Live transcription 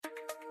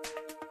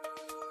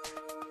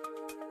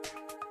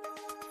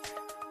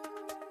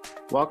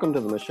Welcome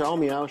to the Michelle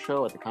Meow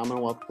Show at the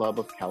Commonwealth Club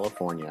of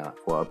California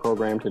for our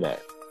program today.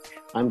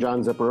 I'm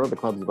John Zipper, the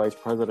club's Vice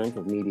President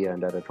of Media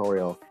and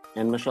Editorial,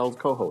 and Michelle's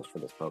co-host for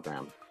this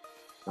program.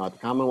 Now, at the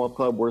Commonwealth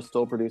Club, we're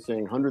still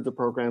producing hundreds of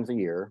programs a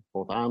year,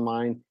 both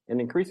online and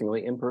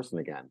increasingly in person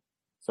again.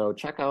 So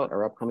check out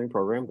our upcoming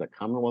programs at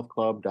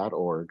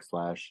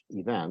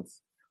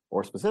commonwealthclub.org/events,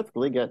 or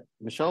specifically get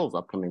Michelle's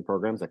upcoming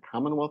programs at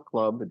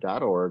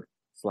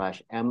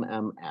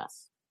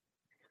commonwealthclub.org/MMS.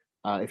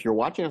 If you're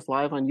watching us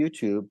live on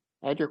YouTube,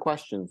 add your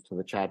questions to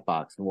the chat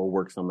box and we'll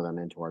work some of them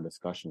into our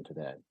discussion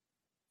today.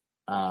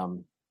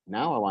 Now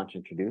I want to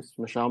introduce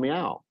Michelle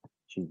Meow.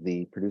 She's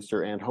the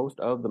producer and host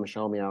of the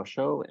Michelle Meow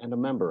Show and a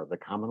member of the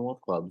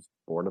Commonwealth Club's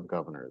Board of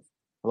Governors.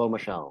 Hello,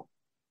 Michelle.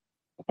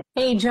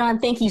 Hey, John,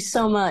 thank you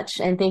so much.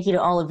 And thank you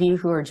to all of you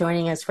who are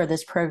joining us for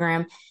this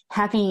program.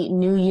 Happy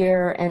New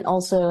Year and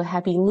also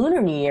Happy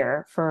Lunar New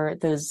Year for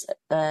those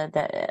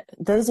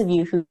of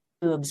you who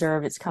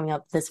observe. It's coming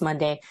up this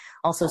Monday.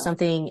 Also,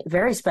 something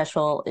very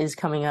special is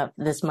coming up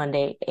this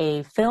Monday,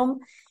 a film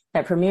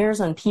that premieres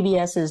on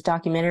PBS's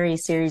documentary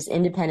series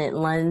Independent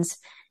Lens,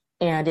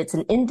 and it's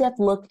an in-depth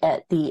look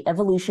at the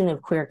evolution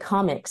of queer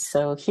comics.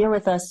 So here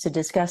with us to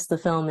discuss the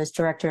film is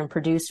director and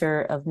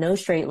producer of No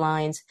Straight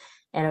Lines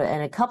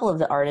and a couple of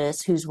the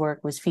artists whose work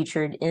was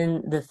featured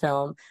in the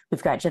film.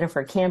 We've got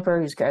Jennifer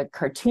Camper, who's a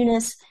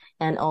cartoonist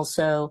and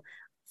also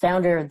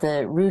founder of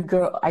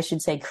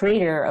the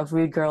creator of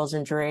Rude Girls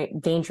and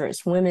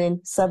Dangerous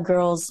Women,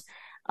 Subgirls,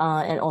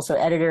 and also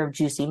editor of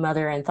Juicy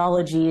Mother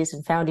Anthologies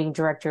and founding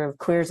director of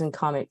Queers and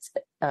Comics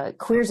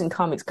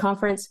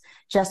Conference.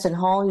 Justin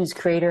Hall, who's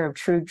creator of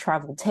True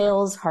Travel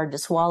Tales, Hard to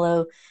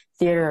Swallow,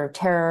 Theater of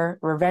Terror,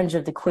 Revenge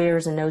of the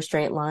Queers, and No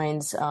Straight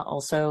Lines,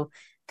 also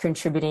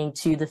contributing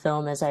to the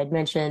film, as I had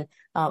mentioned.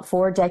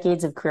 4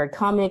 decades of queer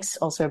comics,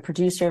 also a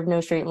producer of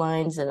No Straight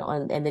Lines,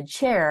 and the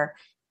chair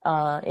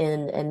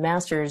and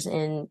master's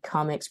in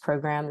comics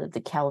program at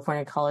the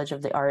California College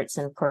of the Arts.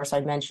 And of course,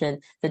 I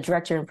mentioned the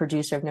director and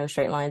producer of No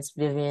Straight Lines,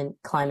 Vivian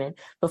Kleiman.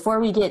 Before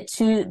we get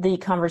to the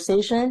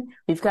conversation,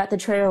 we've got the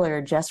trailer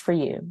just for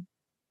you.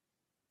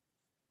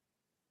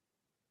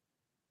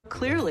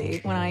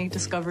 Clearly, when I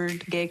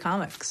discovered gay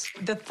comics,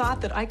 the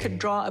thought that I could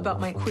draw about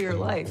my queer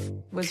life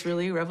was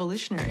really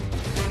revolutionary.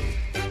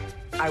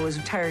 I was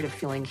tired of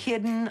feeling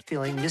hidden,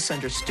 feeling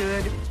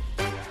misunderstood.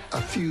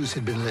 A fuse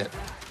had been lit.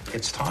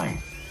 It's time.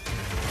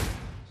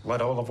 Let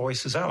all the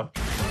voices out.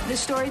 The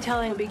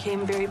storytelling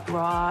became very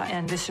raw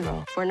and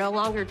visceral. We're no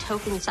longer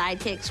token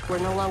sidekicks. We're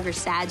no longer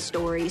sad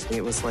stories.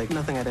 It was like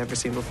nothing I'd ever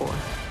seen before.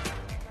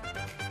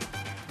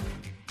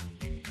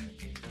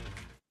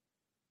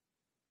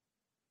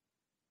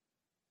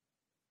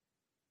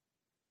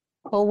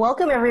 Well,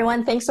 welcome,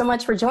 everyone. Thanks so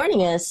much for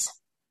joining us.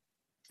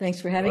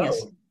 Thanks for having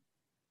us.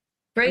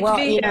 Great to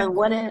be here.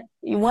 One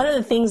of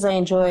the things I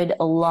enjoyed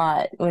a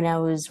lot when I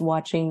was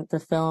watching the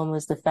film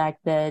was the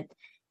fact that,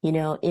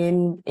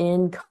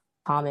 in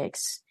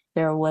comics,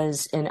 there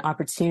was an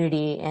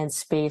opportunity and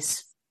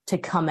space to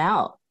come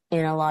out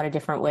in a lot of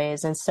different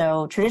ways. And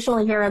so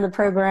traditionally here on the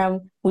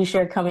program, we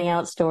share coming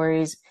out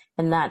stories,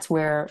 and that's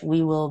where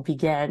we will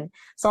begin.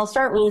 So I'll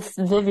start with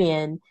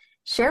Vivian.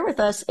 Share with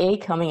us a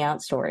coming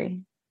out story.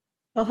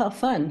 Oh, how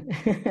fun.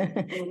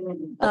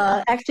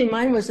 Actually,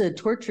 mine was a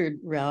tortured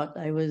route.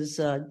 I was,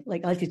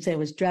 like you'd say, I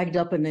was dragged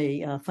up in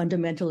a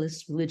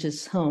fundamentalist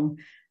religious home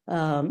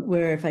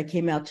where if I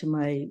came out to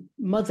my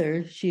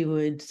mother, she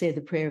would say the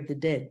prayer of the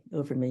dead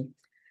over me.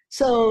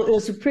 So it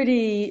was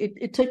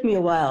it took me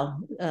a while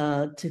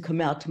to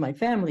come out to my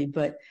family.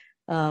 But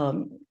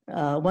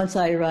once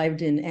I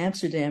arrived in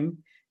Amsterdam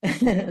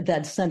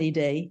that sunny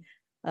day,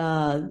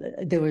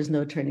 there was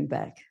no turning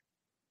back.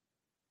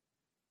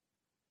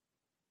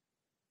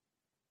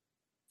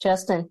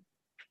 Justin.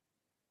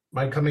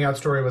 My coming out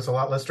story was a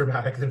lot less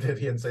dramatic than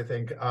Vivian's, I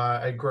think.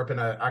 I grew up in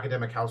an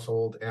academic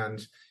household,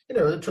 and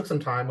it took some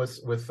time with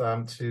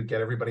to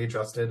get everybody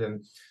adjusted,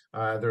 and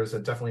there was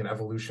definitely an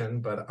evolution.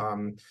 But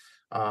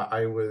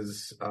I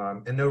was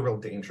in no real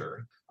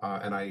danger,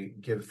 and I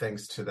give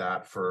thanks to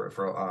that for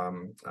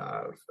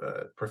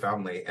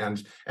profoundly.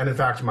 And in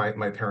fact,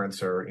 my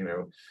parents are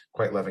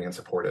quite loving and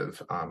supportive,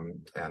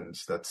 and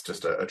that's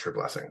just a true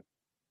blessing.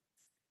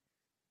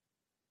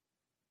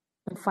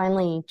 And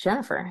finally,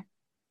 Jennifer.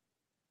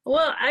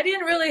 Well, I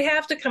didn't really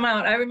have to come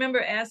out. I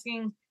remember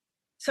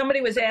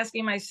somebody was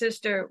asking my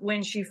sister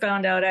when she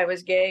found out I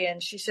was gay,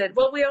 and she said,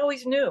 well, we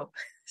always knew.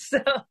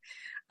 So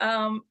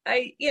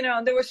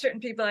there were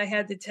certain people I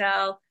had to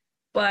tell,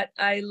 but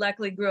I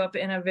luckily grew up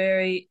in a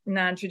very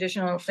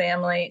non-traditional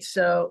family.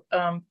 So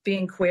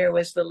being queer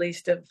was the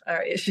least of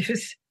our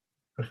issues.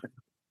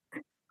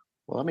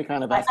 Well, let me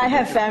kind of ask. I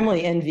have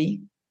family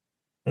envy.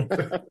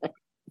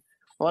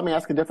 Well, let me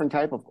ask a different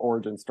type of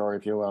origin story,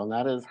 if you will, and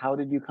that is, how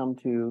did you come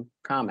to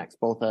comics,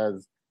 both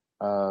as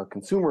a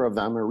consumer of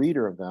them, a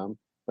reader of them,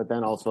 but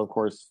then also, of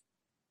course,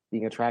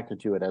 being attracted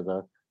to it as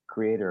a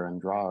creator and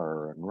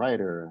drawer and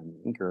writer and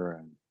inker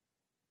and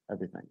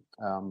everything.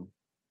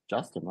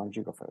 Justin, why don't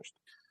you go first?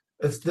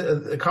 It's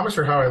the comics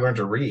are how I learned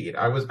to read.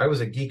 I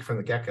was a geek from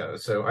the get-go.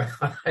 So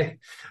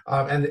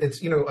and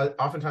it's,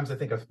 oftentimes I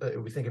think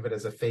we think of it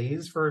as a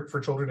phase for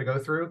children to go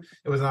through.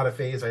 It was not a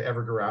phase I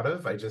ever grew out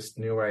of. I just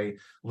knew I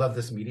loved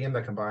this medium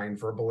that combined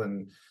verbal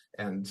and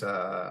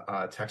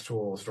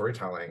textual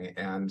storytelling,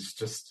 and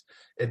just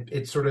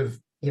it sort of,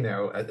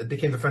 it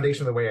became the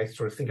foundation of the way I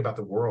sort of think about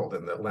the world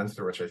and the lens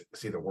through which I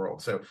see the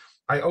world. So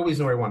I always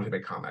knew I wanted to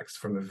make comics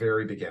from the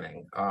very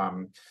beginning.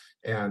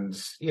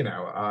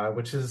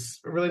 Which is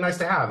really nice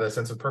to have a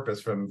sense of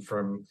purpose from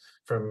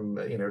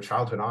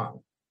childhood on.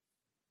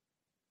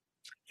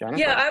 Jennifer?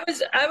 Yeah,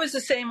 I was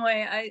the same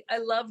way. I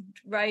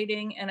loved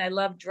writing and I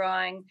loved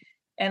drawing,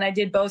 and I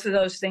did both of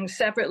those things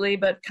separately,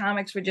 but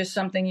comics were just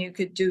something you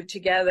could do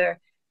together.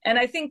 And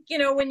I think,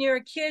 when you're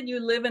a kid, you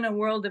live in a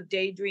world of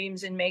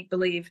daydreams and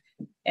make-believe.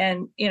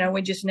 And,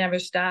 we just never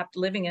stopped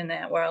living in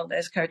that world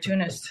as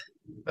cartoonists.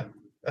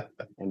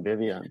 And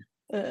Vivian?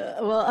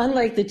 Well,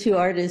 unlike the two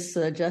artists,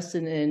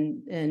 Justin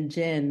and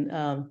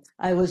Jen,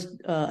 I was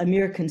a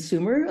mere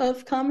consumer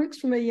of comics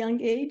from a young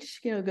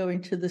age,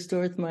 going to the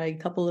store with my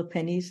couple of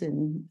pennies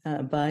and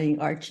buying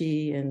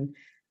Archie and,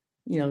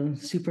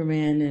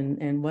 Superman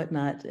and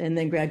whatnot, and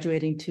then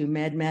graduating to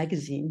Mad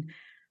Magazine.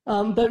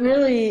 But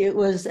really, it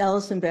was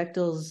Alison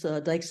Bechdel's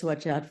Dykes to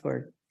Watch Out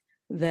For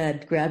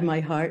that grabbed my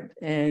heart.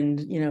 And,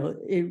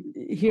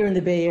 here in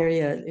the Bay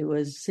Area, it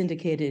was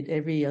syndicated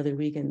every other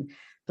week in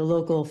the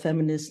local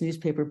feminist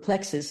newspaper,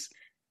 Plexus.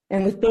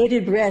 And with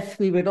bated breath,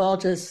 we would all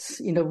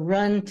just,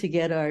 run to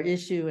get our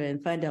issue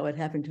and find out what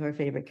happened to our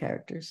favorite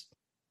characters.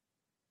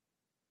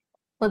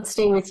 Let's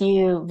stay with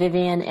you,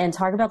 Vivian, and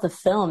talk about the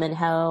film and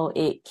how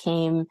it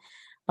came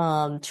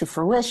to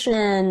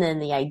fruition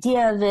and the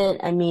idea of it.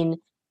 I mean,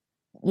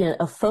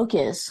 a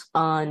focus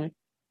on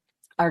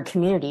our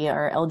community,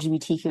 our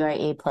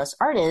LGBTQIA plus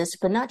artists,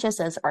 but not just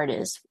as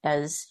artists,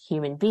 as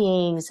human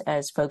beings,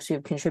 as folks who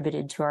have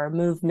contributed to our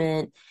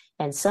movement,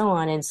 and so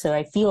on. And so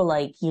I feel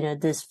like,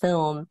 this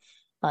film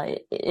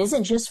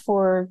isn't just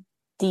for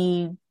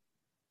the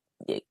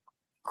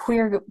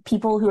queer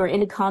people who are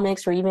into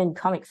comics or even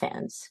comic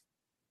fans.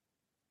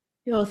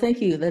 Well,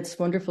 thank you. That's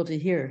wonderful to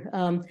hear.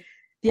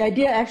 The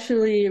idea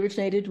actually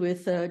originated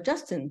with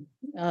Justin,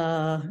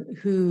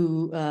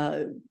 who,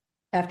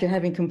 after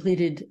having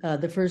completed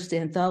the first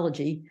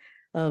anthology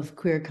of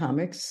queer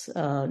comics,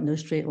 No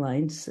Straight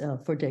Lines,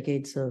 4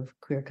 decades of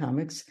queer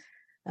comics,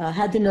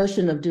 had the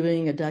notion of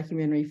doing a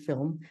documentary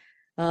film,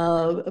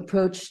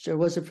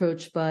 was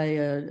approached by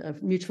a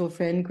mutual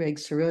friend, Greg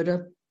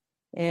Sirota.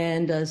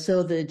 And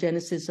so the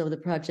genesis of the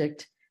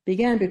project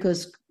began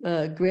because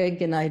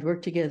Greg and I had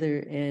worked together,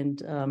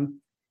 and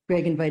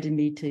Greg invited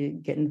me to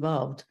get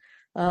involved.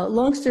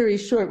 Long story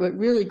short, what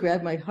really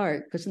grabbed my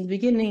heart, because in the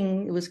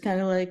beginning it was kind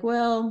of like,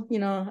 well,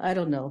 I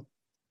don't know.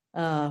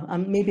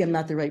 Maybe I'm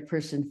not the right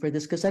person for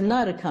this because I'm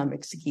not a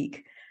comics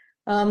geek.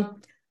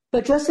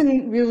 But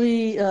Justin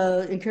really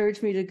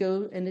encouraged me to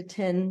go and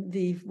attend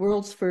the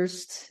world's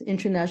first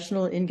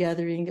international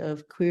ingathering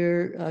of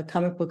queer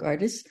comic book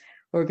artists,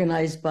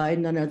 organized by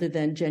none other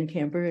than Jen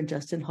Camper and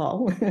Justin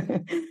Hall.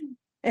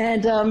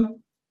 And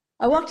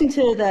I walked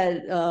into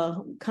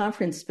that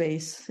conference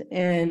space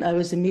and I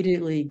was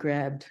immediately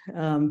grabbed.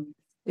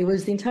 It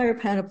was the entire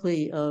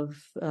panoply of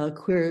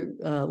queer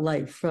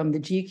life, from the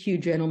GQ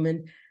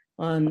gentleman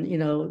on,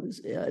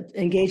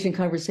 engaged in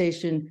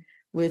conversation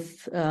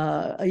with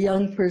a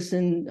young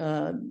person,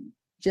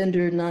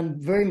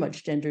 very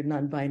much gender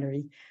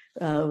non-binary,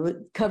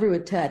 covered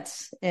with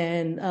tats,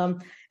 and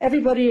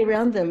everybody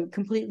around them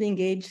completely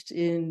engaged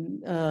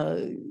in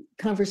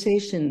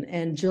conversation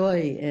and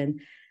joy. And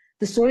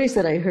the stories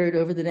that I heard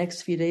over the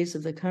next few days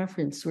of the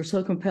conference were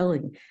so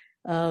compelling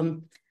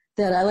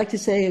that I like to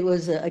say it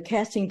was a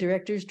casting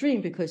director's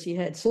dream, because he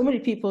had so many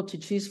people to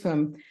choose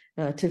from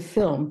to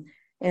film,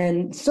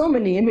 and so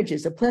many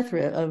images, a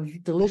plethora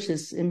of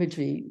delicious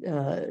imagery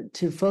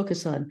to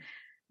focus on,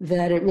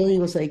 that it really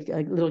was like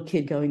a little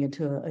kid going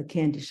into a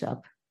candy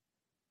shop.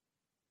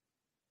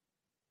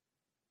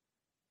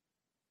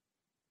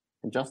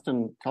 And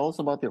Justin, tell us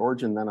about the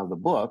origin then of the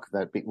book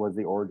that was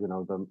the origin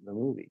of the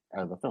movie,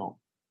 the film.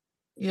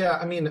 Yeah,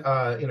 I mean,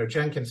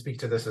 Jen can speak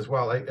to this as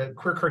well.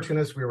 Queer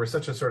cartoonists, we were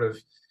such a sort of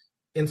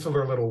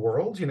insular little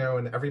world,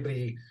 and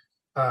everybody,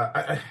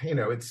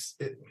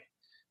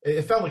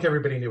 it felt like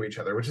everybody knew each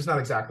other, which is not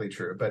exactly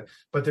true, but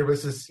there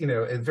was this,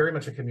 very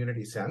much a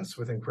community sense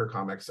within queer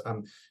comics.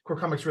 Queer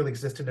comics really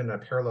existed in a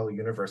parallel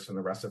universe from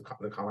the rest of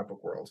the comic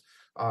book world,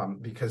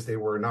 because they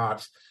were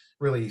not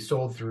really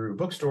sold through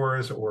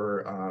bookstores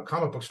or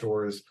comic book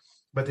stores,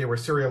 but they were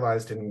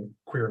serialized in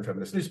queer and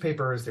feminist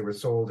newspapers. They were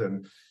sold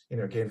in,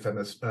 gay and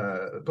feminist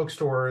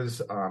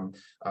bookstores.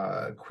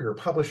 Queer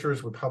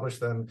publishers would publish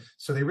them.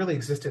 So they really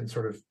existed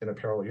sort of in a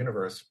parallel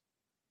universe.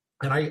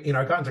 And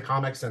I got into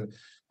comics, and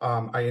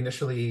I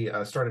initially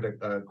started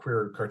a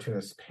queer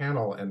cartoonist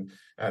panel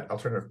at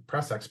Alternative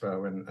Press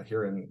Expo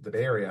here in the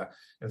Bay Area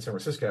in San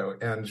Francisco,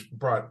 and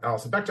brought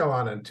Alison Bechdel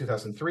on in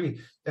 2003.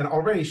 And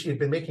already she had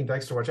been making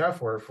Dykes to Watch Out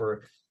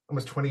For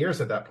almost 20 years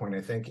at that point,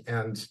 I think.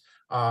 And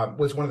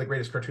was one of the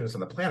greatest cartoonists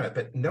on the planet,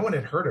 but no one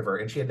had heard of her,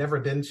 and she had never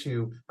been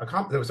to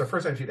that was the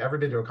first time she'd ever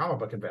been to a comic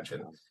book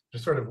convention.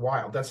 Just sort of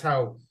wild. That's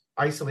how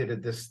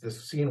isolated this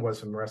scene was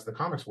from the rest of the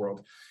comics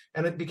world.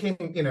 And it became,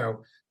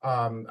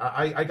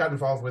 I got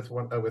involved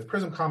with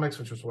Prism Comics,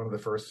 which was one of the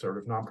first sort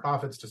of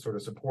nonprofits to sort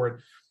of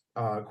support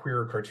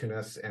queer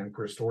cartoonists and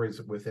queer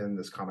stories within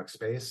this comic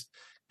space.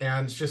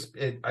 And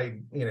I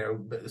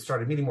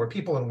started meeting more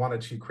people and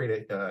wanted to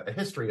create a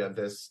history of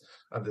this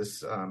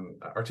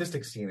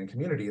artistic scene and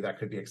community that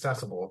could be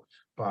accessible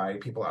by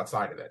people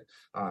outside of it,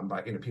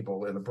 by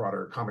people in the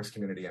broader comics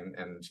community and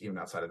even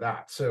outside of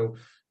that. So,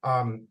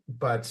 so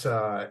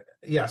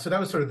that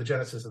was sort of the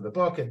genesis of the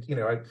book. And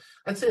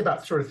I'd say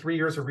about sort of 3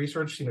 years of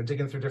research,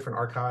 digging through different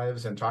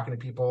archives and talking to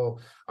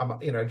people.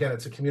 Again,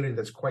 it's a community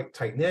that's quite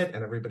tight knit,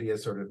 and everybody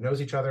sort of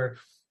knows each other.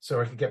 So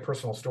I could get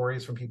personal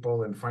stories from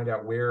people and find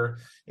out where,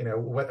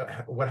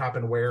 what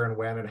happened where and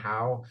when and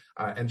how.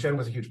 And Jen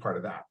was a huge part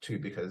of that too,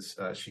 because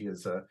she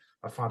is a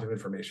font of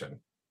information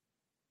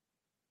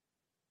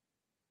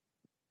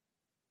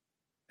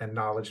and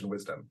knowledge and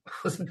wisdom.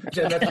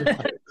 Jen, that's your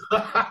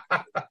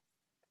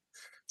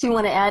Do you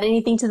want to add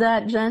anything to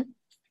that, Jen?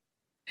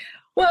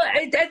 Well,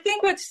 I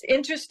think what's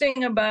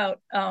interesting about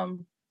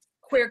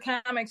queer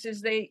comics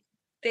is they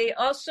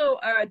also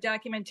are a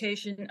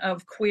documentation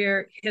of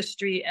queer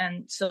history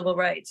and civil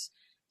rights.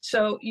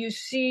 So you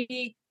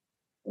see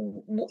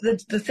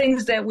the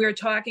things that we're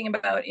talking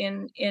about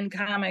in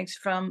comics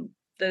from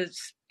the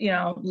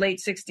late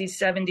 60s,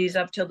 70s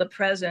up till the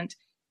present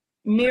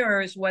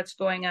mirrors what's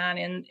going on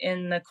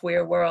in the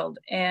queer world.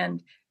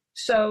 And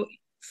so,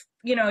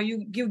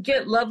 you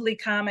get lovely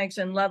comics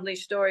and lovely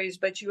stories,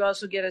 but you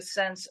also get a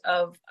sense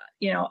of,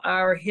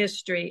 our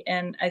history.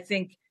 And I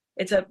think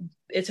it's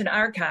an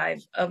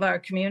archive of our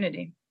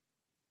community.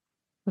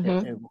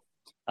 Mm-hmm.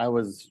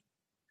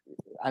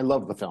 I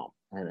loved the film,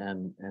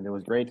 and it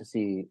was great to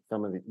see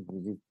some of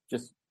the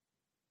just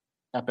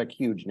epic,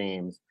 huge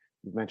names.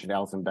 You mentioned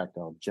Alison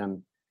Bechdel,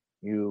 Jen,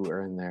 you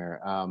are in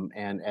there,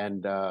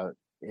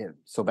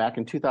 so back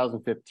in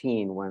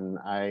 2015, when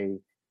I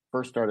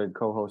first started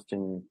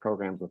co-hosting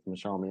programs with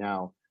Michelle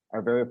Meow,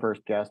 our very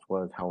first guest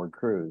was Howard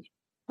Cruse.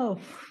 Oh,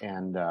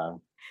 and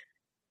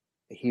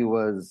he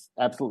was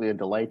absolutely a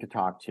delight to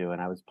talk to,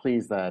 and I was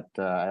pleased that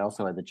I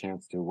also had the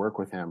chance to work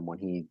with him when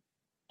he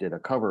did a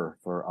cover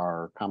for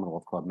our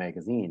Commonwealth Club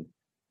magazine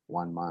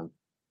one month.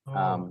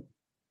 Oh.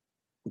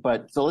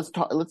 But so let's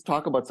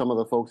talk about some of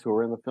the folks who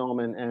were in the film,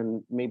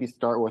 and maybe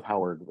start with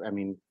Howard. I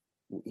mean,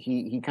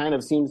 he kind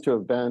of seems to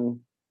have been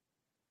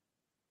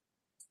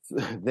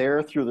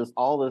there through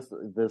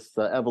this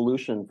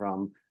evolution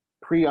from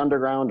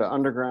pre-underground to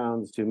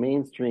undergrounds to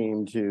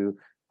mainstream to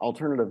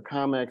alternative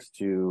comics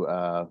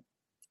to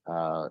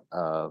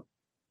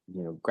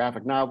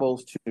graphic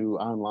novels to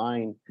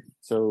online.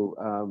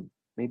 So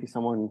maybe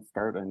someone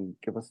start and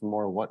give us some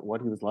more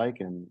what he was like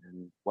and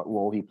what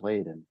role he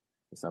played in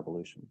this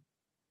evolution.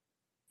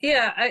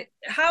 Yeah,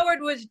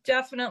 Howard was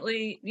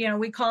definitely,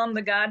 we call him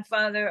the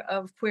godfather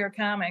of queer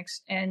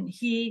comics, and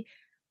he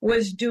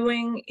was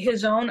doing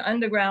his own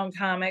underground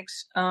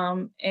comics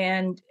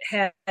and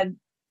had,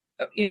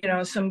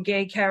 some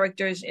gay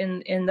characters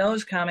in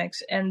those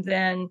comics. And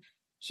then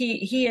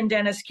he and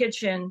Dennis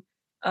Kitchen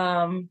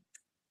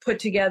put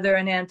together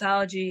an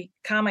anthology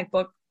comic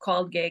book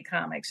called Gay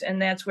Comics.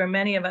 And that's where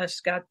many of us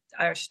got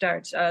our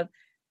starts.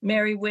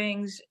 Mary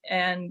Wings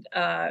and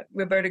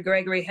Roberta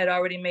Gregory had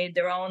already made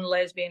their own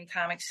lesbian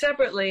comics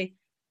separately,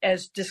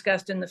 as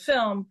discussed in the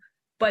film.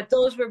 But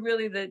those were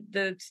really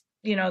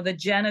the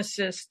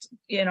genesis,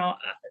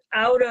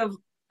 out of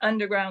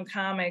underground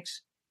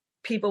comics,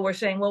 people were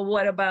saying, well,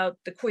 what about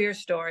the queer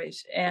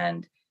stories?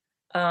 And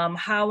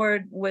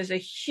Howard was a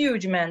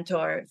huge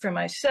mentor for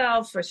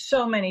myself, for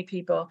so many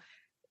people.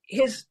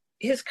 His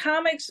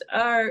comics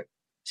are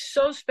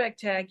so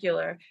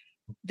spectacular.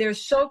 They're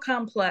so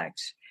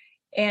complex.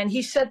 And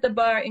he set the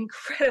bar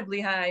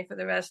incredibly high for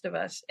the rest of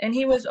us. And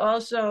he was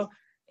also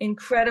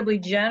incredibly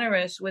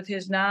generous with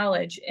his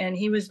knowledge. And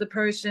he was the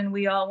person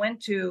we all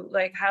went to,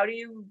 like, how do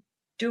you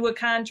do a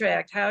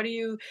contract? How do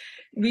you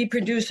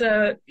reproduce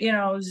a,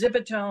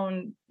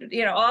 zipatone?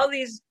 All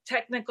these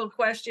technical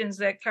questions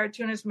that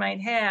cartoonists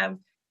might have.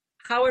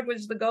 Howard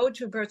was the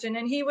go-to person.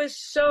 And he was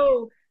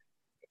so,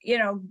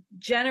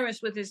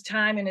 generous with his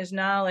time and his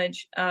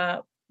knowledge.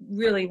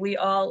 Really, we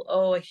all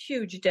owe a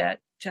huge debt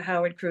to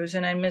Howard Cruse,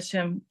 and I miss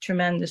him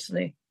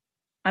tremendously.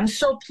 I'm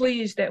so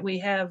pleased that we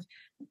have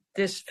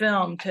this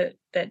film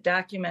that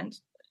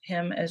documents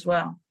him as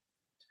well.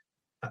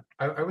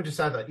 I would just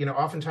add that,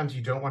 oftentimes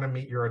you don't want to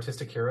meet your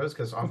artistic heroes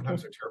because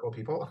oftentimes they're terrible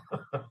people.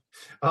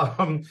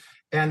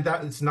 And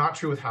that it's not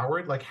true with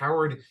Howard. Like,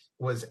 Howard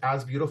was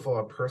as beautiful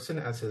a person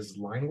as his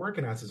line work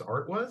and as his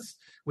art was,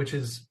 which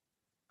is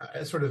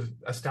sort of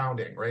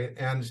astounding, right?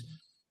 And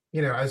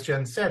as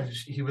Jen said,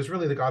 he was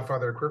really the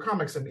godfather of queer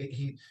comics, and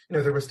he,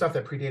 there was stuff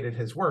that predated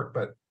his work,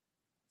 but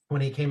when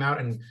he came out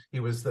and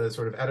he was the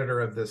sort of editor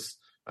of this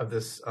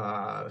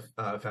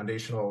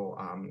foundational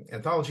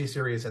anthology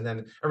series, and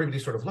then everybody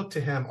sort of looked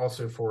to him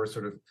also for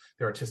sort of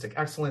their artistic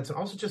excellence and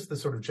also just the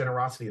sort of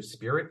generosity of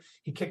spirit.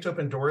 He kicked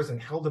open doors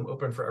and held them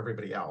open for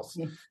everybody else.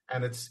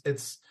 And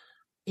it's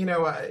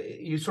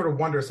you sort of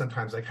wonder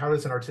sometimes, like, how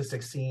does an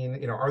artistic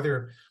scene, are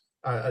there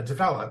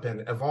develop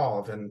and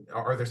evolve, and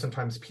are there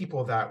sometimes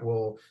people that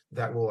will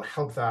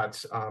help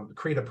that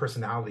create a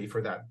personality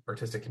for that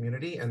artistic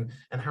community? And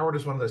Howard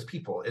is one of those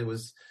people. It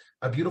was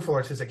a beautiful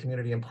artistic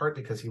community in part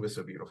because he was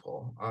so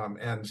beautiful.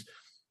 And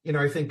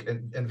I think,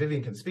 and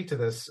Vivian can speak to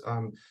this,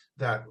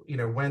 that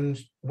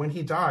when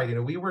he died,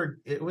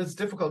 it was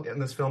difficult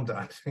getting this film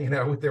done.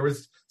 There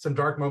was some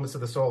dark moments of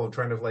the soul of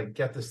trying to like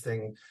get this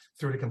thing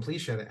through to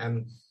completion.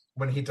 And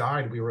when he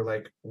died, we were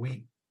like,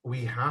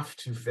 we have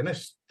to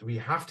finish. We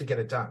have to get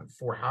it done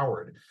for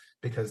Howard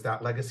because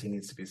that legacy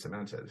needs to be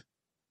cemented.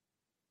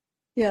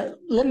 Yeah,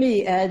 let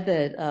me add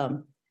that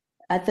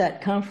at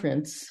that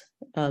conference,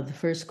 the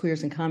first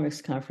Queers in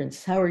Comics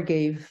conference, Howard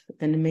gave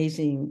an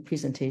amazing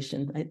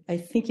presentation. I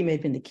think he may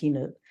have been the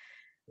keynote.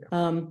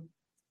 Yeah.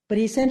 But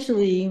he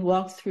essentially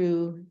walked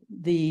through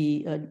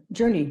the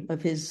journey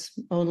of his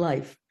own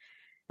life.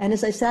 And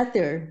as I sat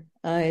there,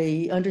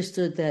 I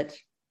understood that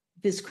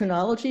this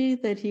chronology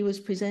that he was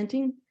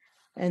presenting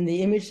and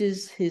the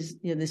images,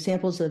 the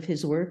samples of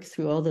his work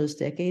through all those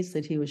decades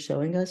that he was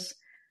showing us,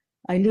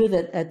 I knew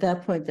that at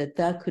that point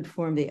that could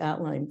form the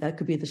outline, that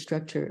could be the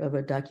structure of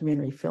a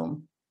documentary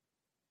film.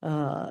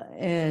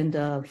 And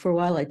for a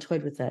while I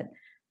toyed with that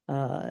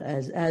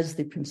as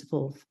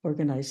the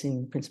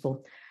organizing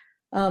principle.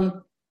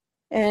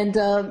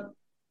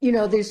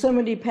 There's so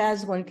many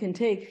paths one can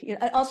take.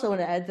 I also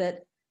want to add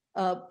that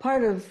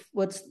part of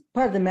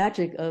the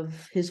magic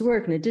of his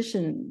work, in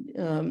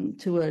addition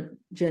to what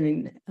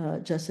Jen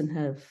and Justin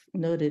have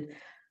noted,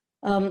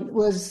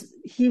 was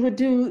he would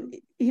do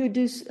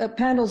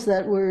panels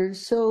that were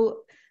so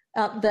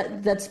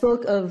that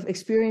spoke of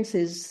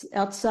experiences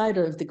outside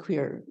of the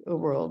queer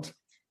world.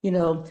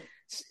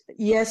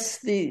 Yes,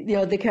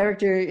 the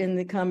character in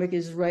the comic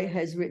has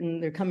written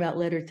their come out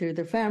letter to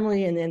their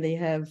family, and then they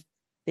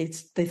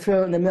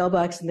throw it in the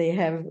mailbox and they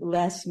have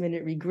last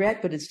minute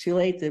regret, but it's too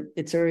late.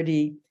 It's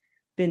already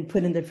been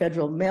put in the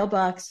federal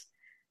mailbox.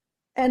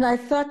 And I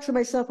thought to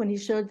myself when he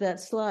showed that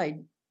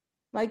slide,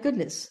 my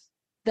goodness,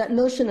 that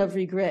notion of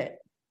regret.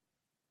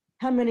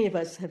 How many of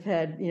us have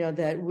had,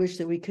 that wish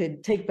that we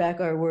could take back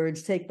our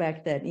words, take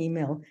back that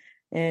email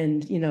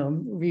and,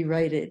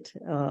 rewrite it.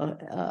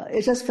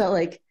 It just felt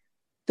like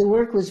the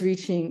work was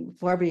reaching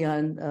far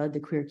beyond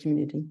the queer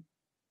community.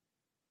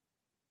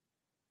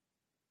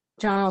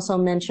 John also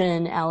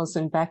mentioned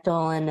Alison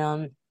Bechdel,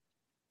 and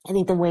I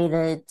think the way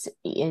that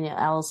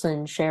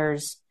Alison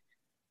shares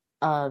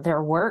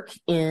their work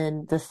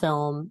in the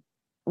film,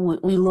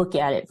 we look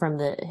at it from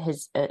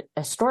his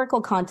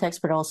historical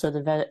context, but also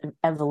the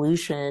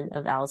evolution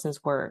of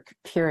Alison's work,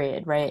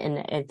 period, right? And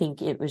I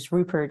think it was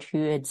Rupert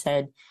who had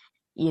said,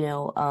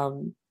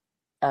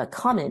 a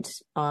comment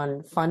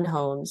on Fun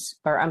Home,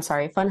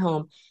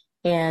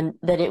 and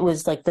that it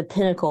was like the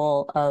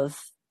pinnacle of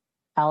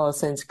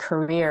Alison's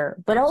career,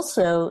 but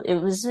also it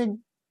was a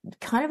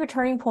kind of a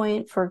turning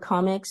point for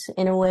comics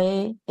in a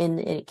way, and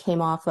it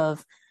came off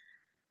of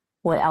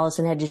what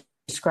Alison had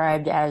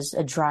described as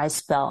a dry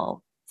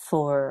spell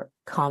for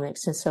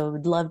comics. And so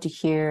we'd love to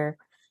hear,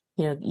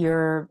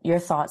 your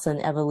thoughts on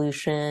the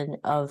evolution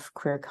of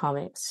queer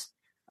comics.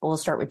 We'll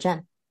start with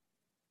Jen.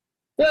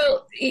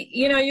 Well,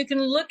 you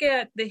can look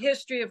at the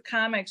history of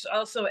comics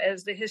also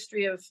as the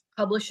history of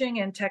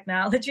publishing and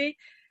technology.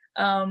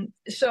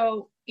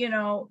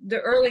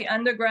 The early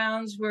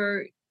undergrounds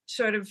were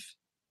sort of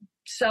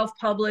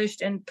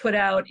self-published and put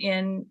out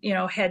in,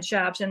 head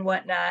shops and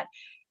whatnot.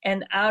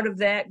 And out of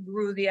that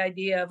grew the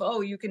idea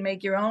of, you can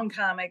make your own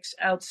comics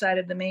outside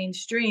of the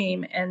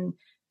mainstream. And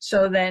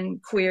so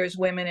then queers,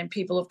 women, and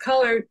people of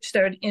color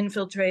started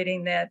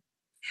infiltrating that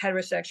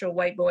heterosexual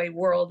white boy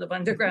world of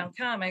underground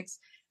comics.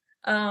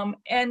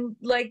 And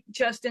like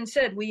Justin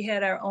said, we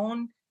had our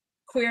own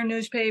queer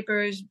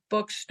newspapers,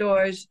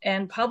 bookstores,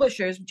 and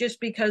publishers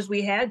just because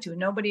we had to.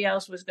 Nobody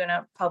else was going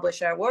to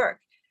publish our work.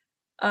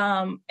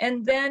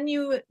 And then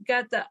you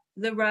got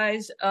the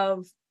rise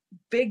of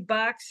big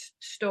box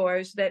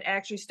stores that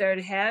actually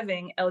started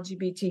having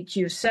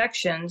LGBTQ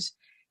sections.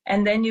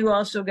 And then you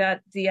also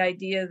got the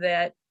idea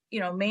that,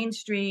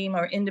 mainstream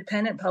or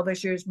independent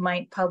publishers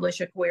might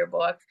publish a queer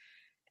book.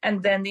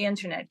 And then the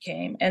internet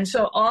came. And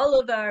so all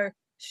of our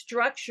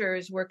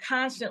structures were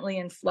constantly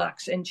in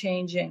flux and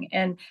changing.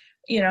 And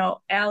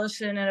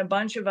Alison and a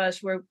bunch of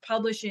us were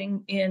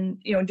publishing in,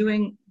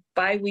 doing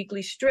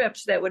bi-weekly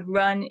strips that would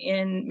run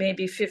in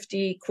maybe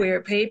 50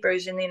 queer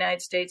papers in the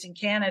United States and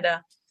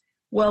Canada.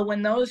 Well,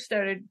 when those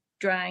started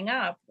drying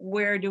up,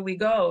 where do we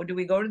go? Do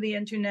we go to the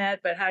internet?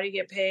 But how do you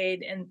get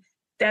paid? And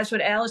that's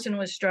what Alison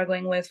was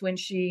struggling with when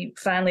she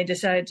finally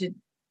decided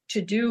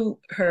to do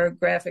her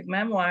graphic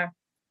memoir.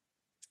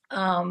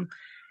 And,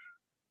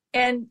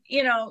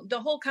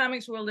 the whole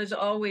comics world is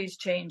always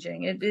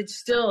changing. It's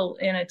still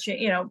in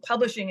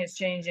publishing is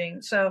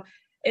changing. So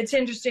it's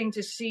interesting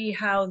to see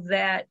how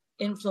that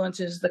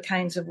influences the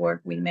kinds of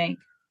work we make.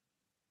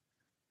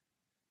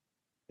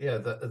 Yeah,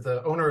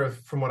 the owner of,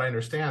 from what I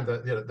understand,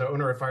 the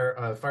owner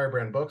of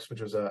Firebrand Books, which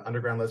was an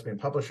underground lesbian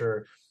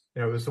publisher,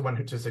 was the one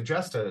who to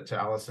suggest to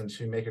Allison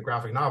to make a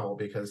graphic novel,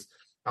 because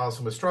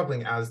Allison was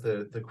struggling as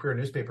the queer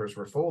newspapers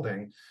were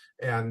folding,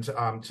 and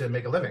to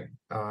make a living,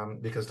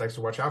 because Dykes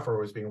to Watch Out For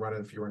was being run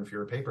in fewer and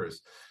fewer papers.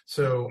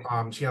 So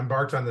she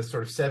embarked on this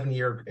sort of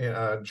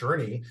 7-year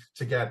journey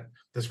to get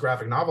this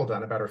graphic novel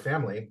done about her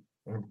family,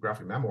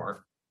 graphic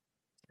memoir.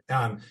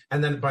 And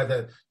then by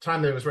the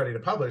time that it was ready to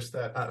publish,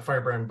 that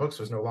Firebrand Books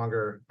was no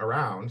longer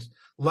around.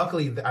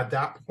 Luckily, at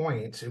that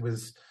point,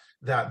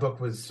 that book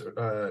was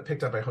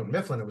picked up by Houghton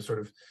Mifflin. It was sort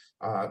of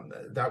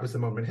that was the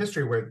moment in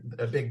history where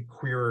a big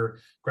queer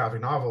graphic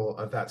novel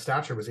of that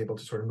stature was able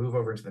to sort of move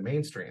over into the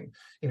mainstream.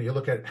 You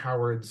look at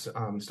Howard's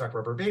Stuck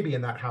Rubber Baby,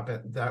 and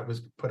that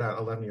was put out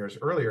 11 years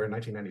earlier in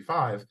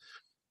 1995.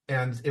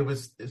 And it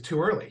was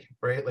too early,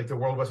 right? Like the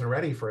world wasn't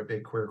ready for a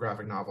big queer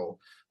graphic novel,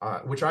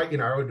 which I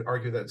would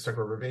argue that Stuck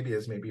Rubber Baby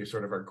is maybe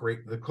sort of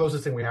the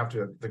closest thing we have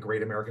to the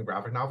great American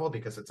graphic novel,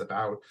 because it's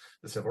about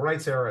the civil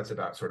rights era. It's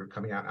about sort of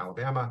coming out in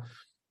Alabama.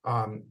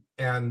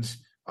 And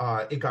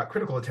it got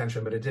critical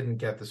attention, but it didn't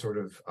get the sort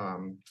of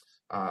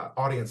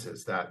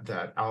audiences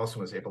that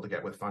Allison was able to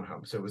get with Fun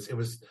Home. So it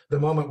was the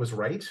moment was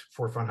right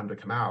for Fun Home to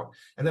come out.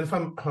 And then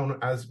Fun Home,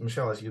 as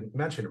Michelle, as you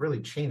mentioned, it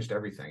really changed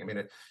everything. I mean,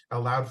 it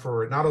allowed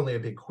for not only a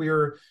big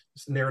queer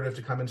narrative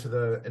to come into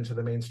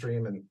the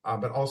mainstream, and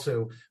but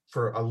also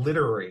for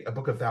a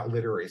book of that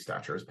literary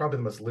stature. It's probably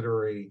the most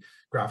literary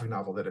graphic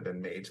novel that had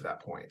been made to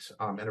that point.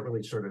 And it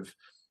really sort of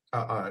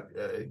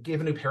gave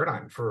a new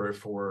paradigm for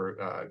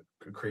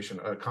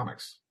creation of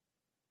comics.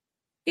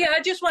 Yeah,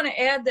 I just want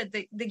to add that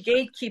the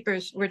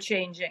gatekeepers were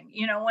changing.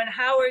 When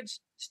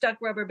Howard's Stuck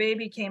Rubber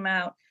Baby came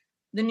out,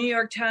 the New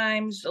York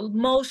Times,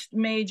 most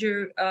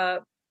major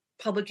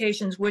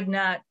publications would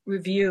not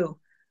review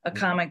a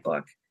comic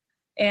book.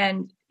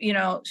 And,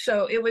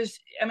 so it was,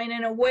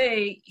 in a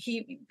way,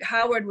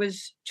 Howard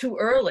was too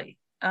early.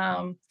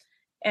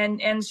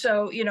 And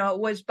so, it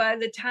was by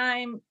the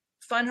time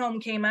Fun Home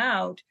came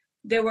out,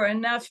 there were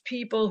enough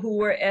people who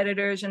were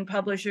editors and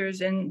publishers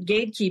and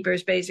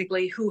gatekeepers,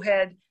 basically, who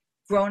had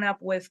grown up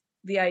with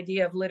the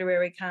idea of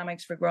literary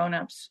comics for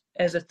grown-ups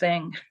as a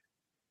thing.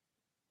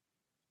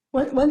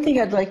 One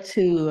thing I'd like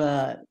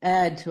to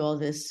add to all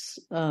this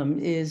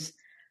is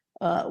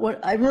what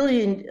I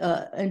really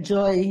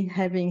enjoy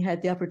having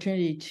had the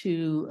opportunity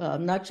to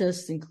not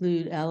just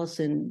include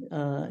Allison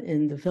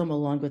in the film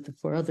along with the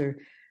 4 other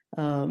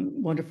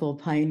wonderful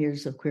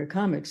pioneers of queer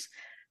comics,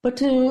 but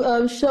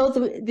to show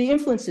the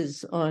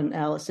influences on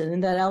Allison,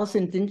 and that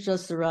Allison didn't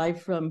just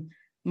arrive from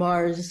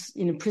Mars,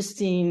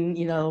 pristine,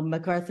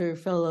 MacArthur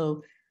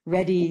Fellow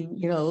ready,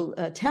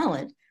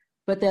 talent,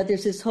 but that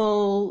there's this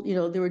whole,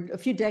 there were a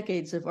few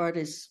decades of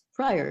artists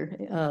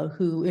prior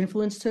who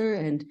influenced her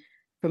and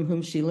from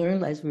whom she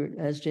learned,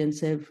 as Jen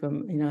said,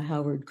 from,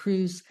 Howard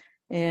Cruz.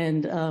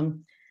 And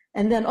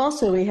then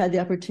also we had the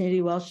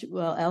opportunity while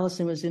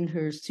Allison was in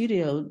her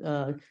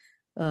studio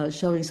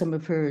showing some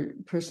of her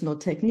personal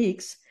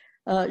techniques.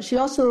 She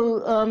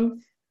also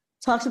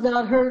talks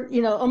about her,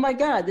 oh my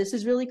God, this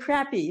is really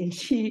crappy. And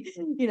she,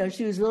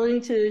 she was willing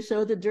to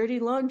show the dirty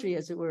laundry,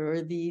 as it were,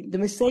 or the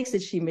mistakes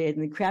that she made,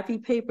 and the crappy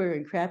paper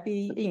and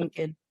crappy ink.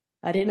 And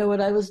I didn't know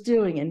what I was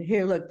doing. And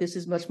here, look, this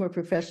is much more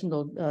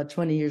professional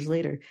 20 years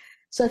later.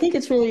 So I think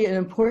it's really an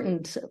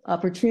important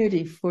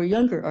opportunity for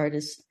younger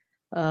artists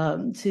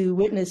to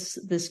witness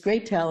this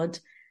great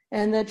talent,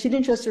 and that she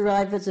didn't just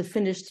arrive as a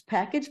finished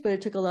package, but it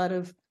took a lot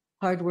of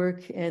hard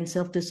work and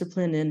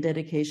self-discipline and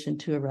dedication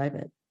to arrive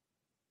at.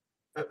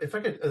 If I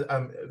could,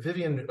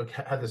 Vivian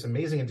had this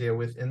amazing idea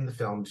within the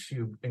film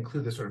to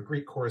include this sort of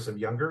Greek chorus of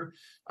younger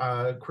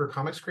queer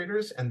comics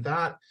creators, and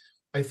that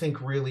I think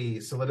really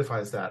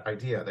solidifies that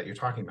idea that you're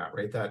talking about,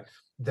 right? That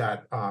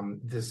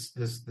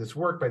this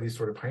work by these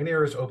sort of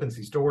pioneers opens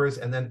these doors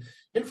and then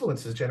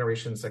influences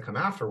generations that come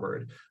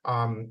afterward.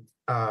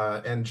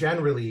 And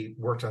Jen really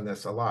worked on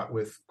this a lot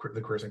with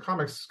the Queers in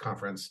Comics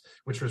conference,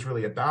 which was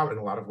really about, in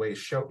a lot of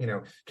ways,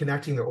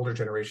 connecting the older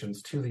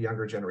generations to the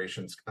younger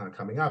generations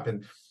coming up,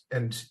 and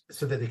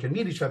so that they can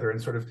meet each other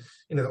and sort of,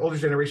 the older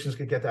generations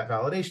could get that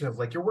validation of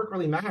like, your work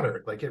really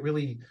mattered, like it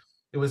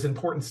was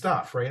important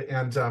stuff, right?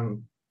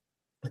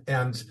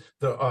 And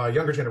the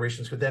younger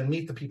generations could then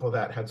meet the people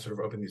that had sort of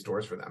opened these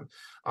doors for them.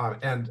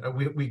 And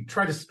we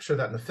try to show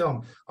that in the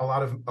film. A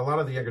lot of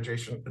the younger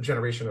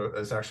generation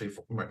is actually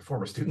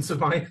former students of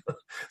mine.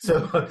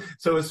 So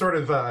it's sort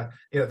of,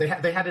 they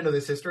had to know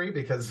this history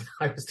because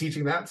I was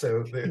teaching that.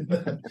 So they're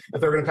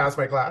going to pass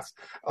my class.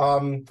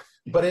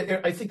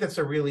 But I think that's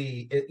a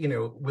really,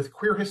 with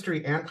queer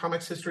history and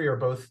comics history are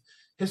both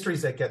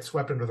histories that get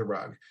swept under the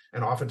rug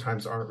and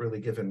oftentimes aren't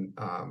really given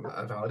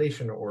a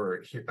validation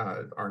or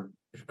aren't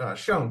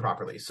shown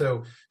properly.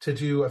 So to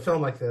do a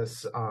film like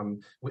this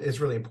is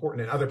really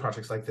important, and other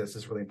projects like this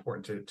is really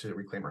important to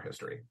reclaim our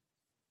history.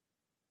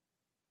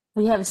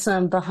 We have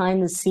some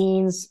behind the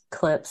scenes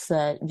clips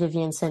that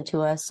Vivian sent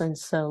to us, and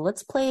so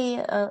let's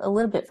play a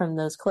little bit from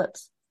those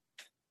clips.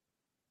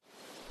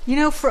 You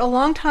know, for a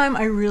long time,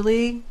 I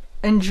really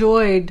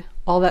enjoyed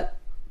all that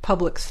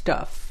public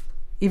stuff,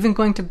 even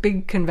going to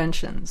big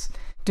conventions,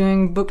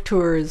 doing book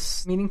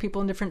tours, meeting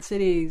people in different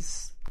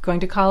cities,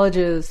 going to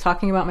colleges,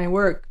 talking about my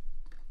work.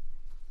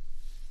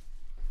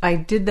 I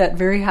did that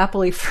very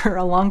happily for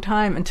a long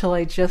time until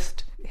I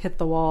just hit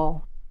the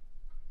wall.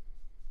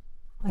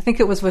 I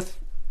think it was with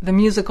the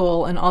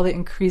musical and all the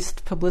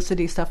increased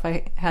publicity stuff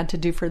I had to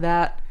do for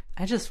that.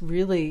 I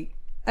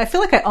feel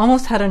like I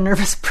almost had a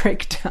nervous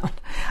breakdown.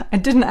 I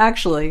didn't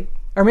actually,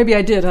 or maybe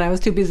I did and I was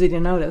too busy to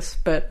notice,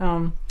 but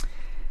I'm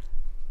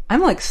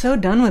like so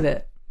done with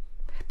it.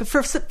 But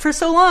for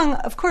so long,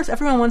 of course,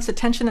 everyone wants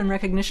attention and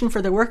recognition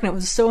for their work, and it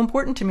was so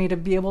important to me to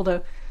be able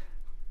to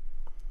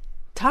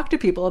talk to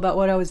people about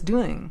what I was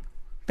doing.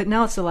 But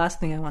now it's the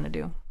last thing I want to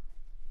do.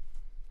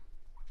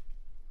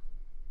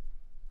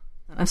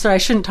 I'm sorry, I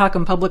shouldn't talk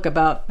in public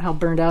about how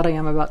burned out I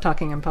am about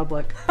talking in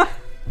public. I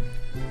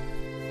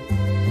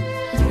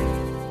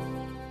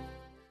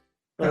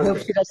hope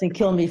she doesn't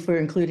kill me for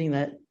including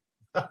that.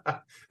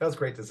 That was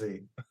great to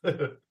see.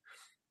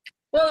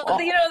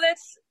 Well, you know,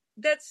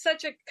 that's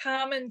such a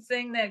common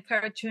thing that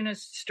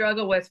cartoonists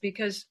struggle with,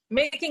 because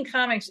making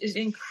comics is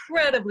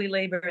incredibly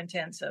labor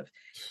intensive,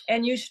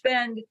 and you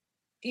spend,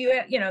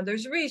 you know,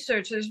 there's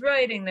research, there's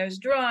writing, there's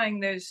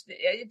drawing,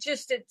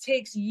 it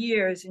takes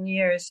years and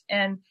years,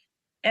 and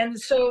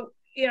so,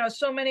 you know,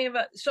 so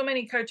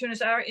many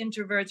cartoonists are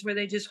introverts where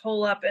they just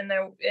hole up in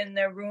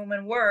their room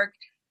and work.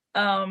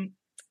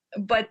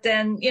 But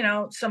then, you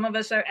know, some of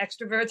us are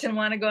extroverts and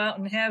want to go out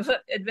and have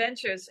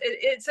adventures.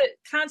 It's a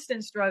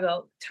constant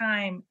struggle,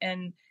 time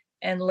and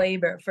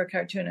labor for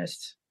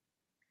cartoonists.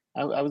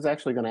 I was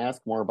actually going to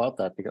ask more about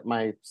that, because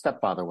my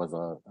stepfather was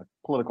a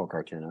political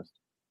cartoonist,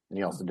 and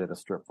he also did a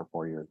strip for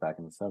 4 years back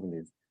in the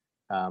 70s.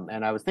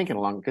 And I was thinking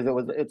along, because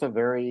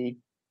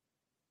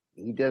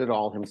he did it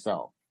all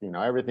himself. You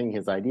know, everything,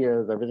 his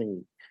ideas,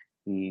 everything,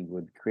 he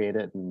would create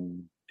it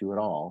and do it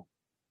all.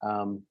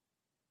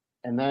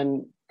 And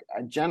then,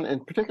 Jen,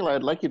 in particular,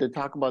 I'd like you to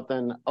talk about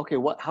then, okay,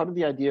 how did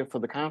the idea for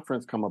the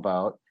conference come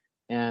about?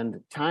 And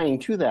tying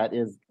to that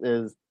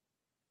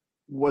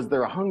was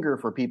there a hunger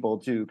for people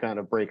to kind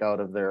of break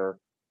out of their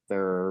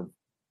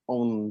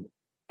own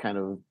kind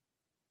of,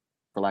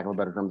 for lack of a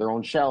better term, their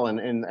own shell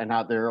and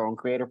have their own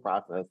creative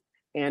process,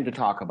 and to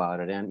talk about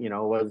it? And, you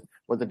know,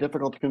 was it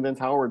difficult to convince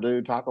Howard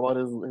to talk about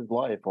his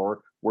life,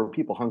 or were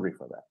people hungry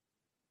for that?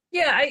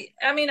 Yeah,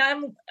 I mean,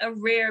 I'm a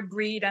rare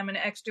breed. I'm an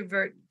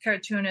extrovert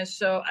cartoonist,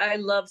 so I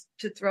love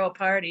to throw a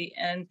party.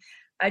 And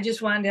I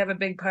just wanted to have a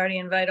big party,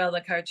 invite all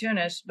the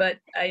cartoonists, but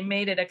I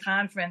made it a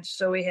conference,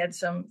 so we had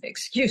some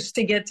excuse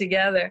to get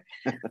together.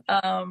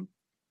 And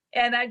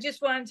I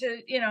just wanted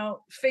to, you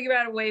know, figure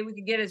out a way we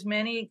could get as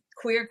many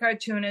queer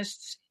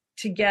cartoonists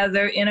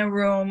together in a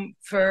room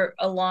for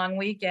a long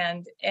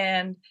weekend.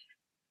 And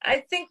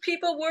I think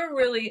people were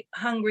really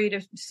hungry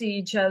to see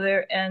each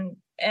other,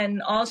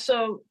 and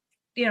also,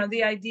 you know,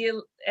 the idea,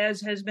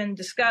 as has been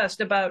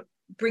discussed, about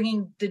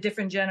bringing the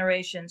different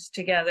generations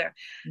together.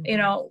 Mm-hmm. You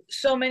know,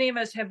 so many of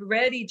us have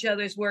read each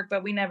other's work,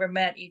 but we never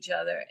met each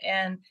other.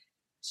 And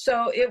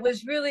so it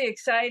was really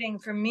exciting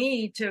for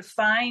me to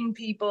find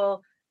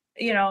people,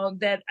 you know,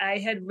 that I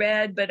had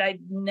read, but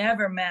I'd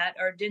never met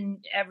or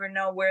didn't ever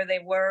know where they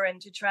were,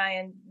 and to try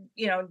and,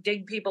 you know,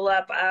 dig people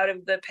up out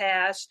of the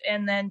past,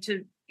 and then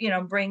to, you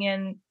know, bring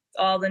in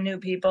all the new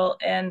people.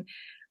 And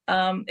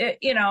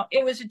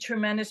it was a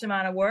tremendous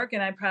amount of work,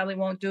 and I probably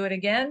won't do it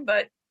again,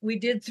 but we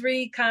did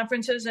 3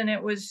 conferences, and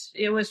it was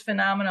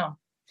phenomenal.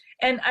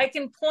 And I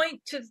can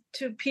point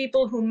to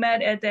people who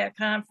met at that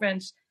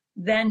conference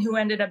then who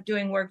ended up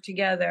doing work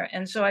together.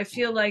 And so I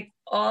feel like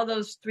all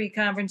those 3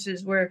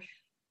 conferences were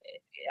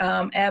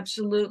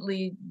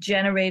absolutely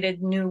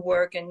generated new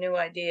work and new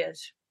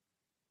ideas.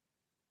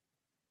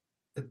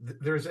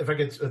 If I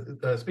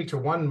could speak to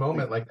one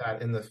moment like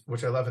that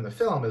which I love in the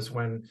film, is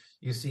when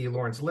you see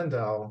Lawrence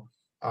Lindell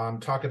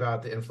talk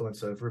about the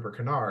influence of Rupert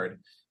Kennard.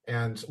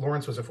 And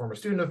Lawrence was a former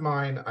student of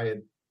mine. I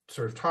had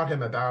sort of taught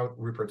him about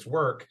Rupert's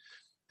work,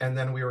 and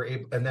then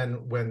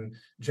when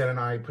Jen and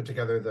I put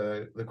together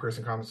the Queers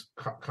and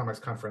Comics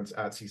conference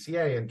at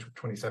CCA in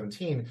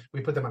 2017,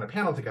 we put them on a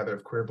panel together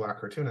of queer Black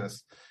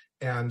cartoonists.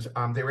 And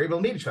they were able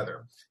to meet each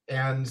other,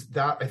 and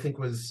that, I think,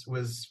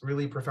 was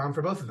really profound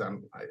for both of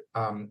them,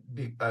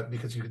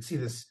 because you could see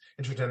this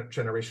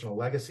intergenerational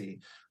legacy.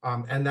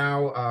 And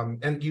now,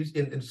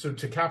 so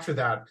to capture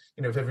that,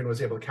 you know, Vivian was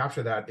able to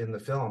capture that in the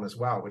film as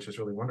well, which is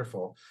really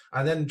wonderful.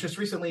 And then just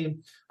recently,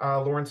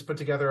 Lawrence put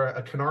together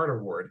a Kennard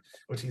Award,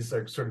 which he's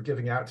like sort of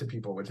giving out to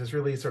people, which is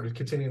really sort of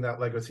continuing that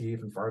legacy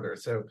even farther.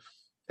 So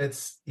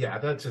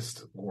that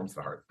just warms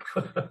the heart.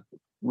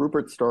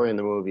 Rupert's story in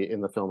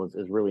the film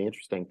is really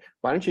interesting.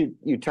 Why don't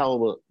you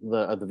tell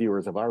the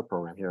viewers of our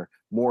program here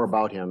more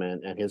about him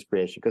and his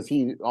creation? Because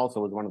he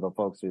also was one of the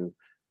folks who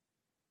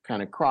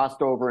kind of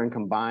crossed over and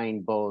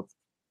combined both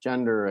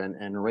gender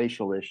and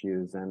racial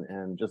issues,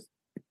 and just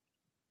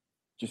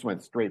just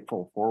went straight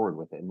full forward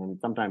with it. And then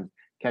sometimes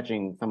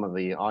catching some of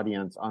the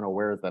audience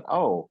unawares that,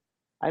 oh,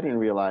 I didn't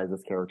realize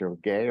this character was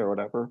gay or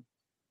whatever.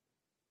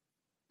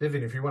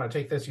 Vivian, if you want to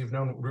take this, you've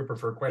known Rupert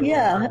for quite a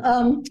long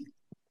time. Yeah.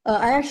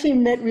 I actually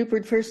met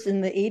Rupert first in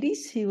the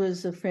 80s. He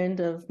was a friend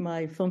of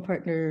my film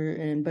partner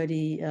and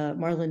buddy,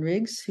 Marlon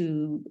Riggs,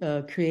 who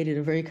created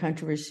a very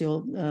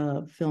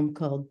controversial film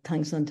called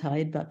Tongues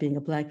Untied about being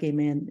a Black gay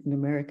man in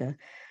America.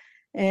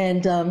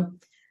 And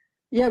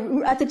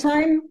at the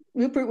time,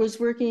 Rupert was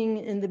working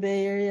in the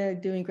Bay Area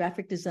doing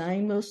graphic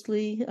design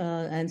mostly,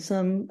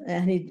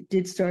 and he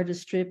did start a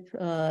strip.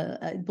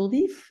 I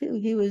believe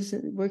he was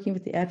working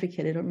with The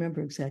Advocate. I don't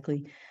remember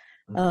exactly.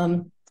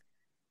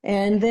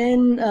 And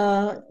then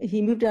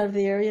he moved out of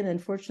the area and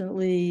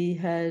unfortunately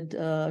had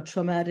a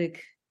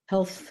traumatic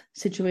health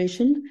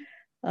situation.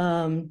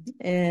 So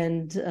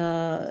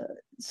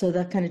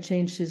that kind of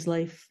changed his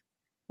life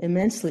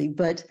immensely.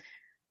 But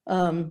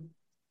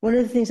one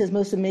of the things that's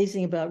most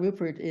amazing about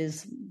Rupert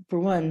is, for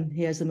one,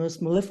 he has the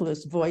most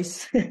mellifluous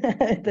voice.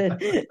 And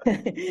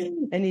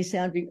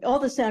all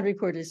the sound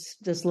recorders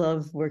just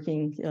love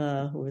working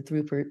with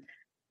Rupert.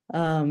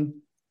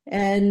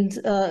 And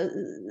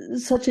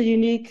such a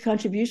unique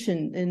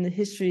contribution in the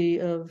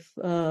history of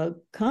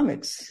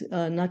comics,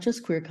 not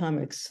just queer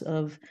comics,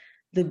 of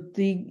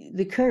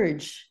the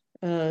courage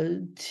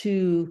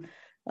to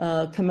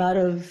come out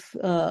of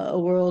a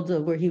world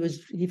where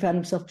he found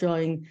himself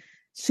drawing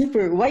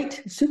super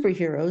white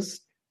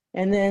superheroes,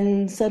 and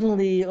then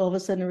suddenly, all of a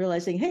sudden,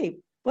 realizing, hey,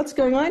 what's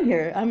going on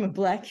here? I'm a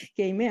Black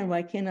gay man.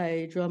 Why can't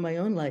I draw my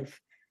own life?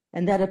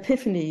 And that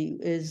epiphany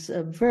is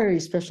a very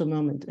special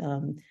moment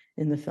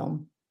in the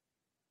film.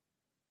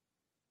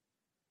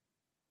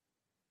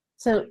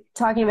 So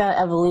talking about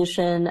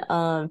evolution,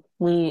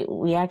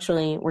 we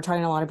actually were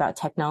talking a lot about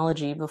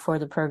technology before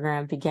the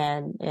program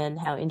began and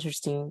how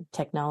interesting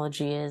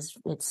technology is.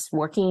 It's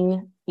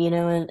working, in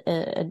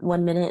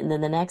 1 minute, and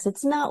then the next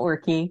it's not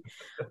working.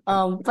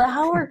 But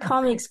how are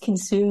comics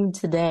consumed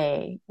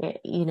today?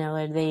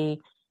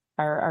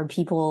 Are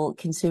people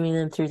consuming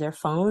them through their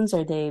phones?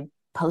 Are they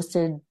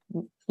posted,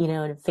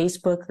 in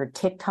Facebook or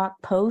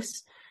TikTok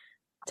posts?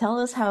 Tell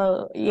us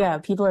how,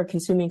 people are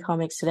consuming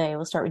comics today.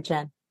 We'll start with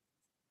Jen.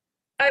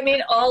 I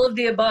mean, all of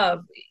the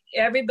above.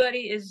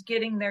 Everybody is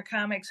getting their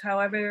comics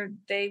however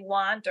they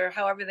want or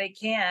however they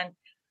can.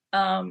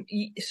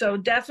 So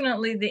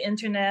definitely the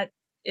internet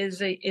is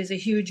a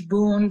huge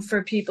boon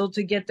for people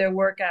to get their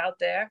work out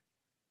there.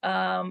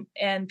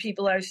 And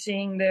people are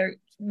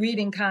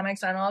reading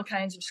comics on all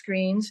kinds of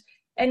screens.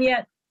 And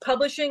yet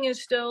publishing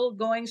is still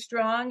going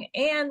strong.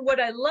 And what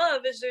I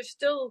love is there's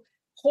still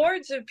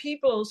hordes of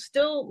people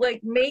still like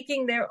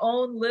making their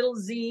own little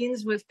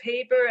zines with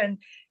paper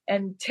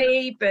and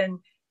tape and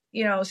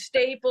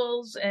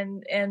staples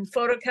and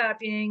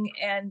photocopying,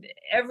 and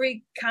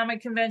every comic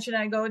convention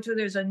I go to,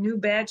 there's a new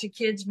batch of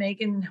kids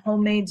making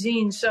homemade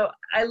zines. So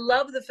I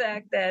love the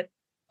fact that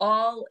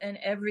all and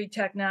every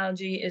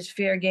technology is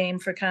fair game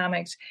for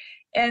comics.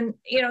 And,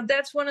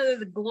 that's one of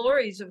the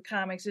glories of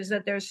comics, is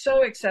that they're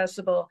so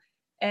accessible,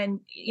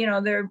 and,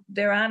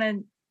 they're on a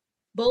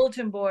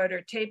bulletin board or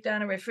taped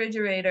on a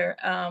refrigerator,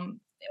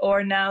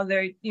 or now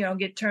they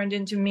get turned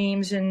into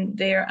memes and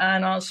they're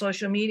on all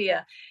social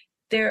media.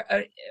 They're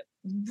a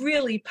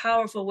really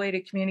powerful way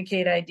to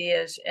communicate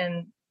ideas,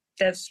 and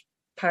that's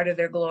part of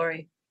their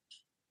glory.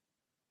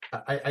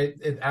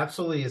 It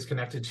absolutely is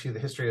connected to the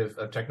history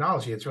of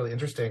technology. It's really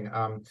interesting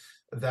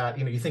that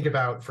you think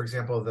about, for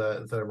example,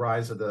 the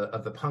rise of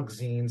the punk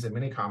zines and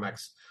mini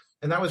comics,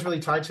 and that was really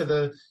tied to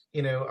the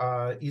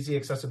easy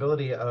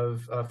accessibility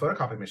of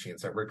photocopy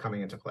machines that were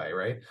coming into play,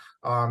 right?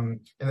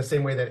 In the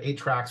same way that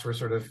 8-tracks were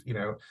sort of,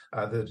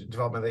 the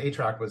development of the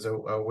 8-track was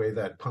a way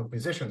that punk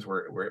musicians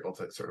were able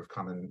to sort of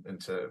come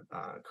into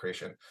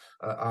creation.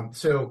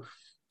 So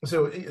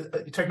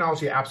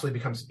technology absolutely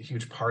becomes a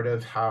huge part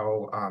of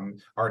how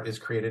art is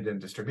created and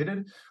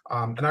distributed.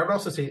 And I would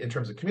also say in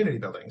terms of community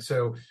building.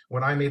 So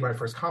when I made my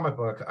first comic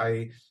book,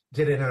 I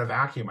did it in a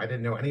vacuum. I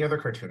didn't know any other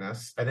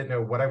cartoonists. I didn't know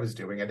what I was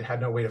doing. I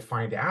had no way to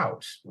find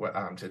out what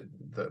to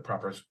the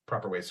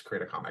proper ways to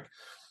create a comic.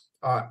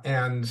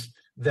 And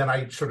then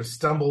I sort of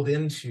stumbled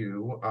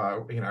into, I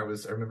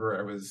remember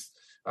I was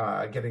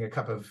getting a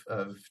cup of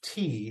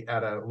tea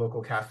at a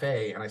local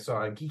cafe, and I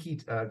saw a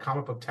geeky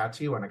comic book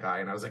tattoo on a guy,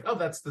 and I was like, oh,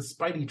 that's the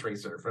Spidey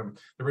Tracer from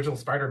the original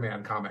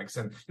Spider-Man comics.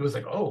 And he was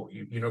like, oh,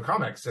 you know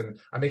comics, and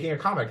I'm making a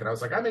comic. And I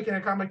was like, I'm making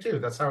a comic too.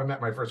 That's how I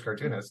met my first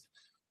cartoonist.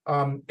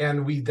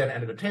 And we then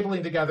ended up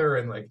tabling together,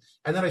 and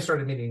then I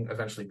started meeting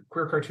eventually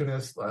queer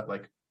cartoonists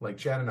like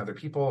Jen and other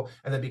people,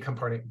 and then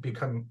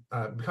becoming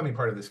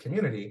part of this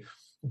community.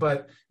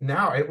 But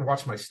now I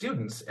watch my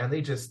students, and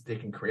they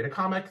can create a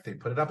comic, they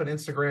put it up on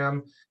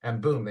Instagram,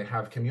 and boom, they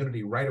have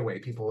community right away.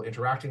 People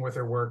interacting with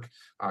their work,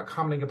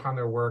 commenting upon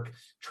their work,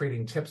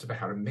 trading tips about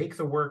how to make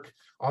the work.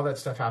 All that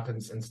stuff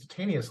happens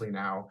instantaneously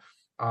now.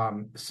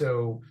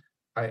 So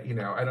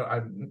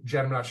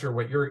Jen, I'm not sure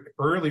what your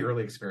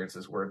early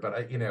experiences were,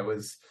 but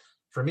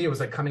for me, it was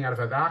like coming out of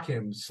a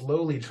vacuum,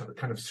 slowly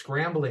kind of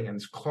scrambling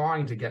and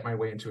clawing to get my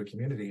way into a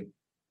community.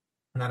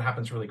 And that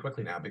happens really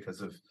quickly now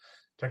because of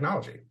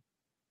technology.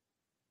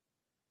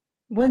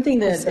 One thing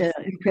that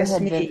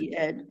impressed me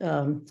at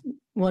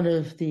one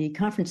of the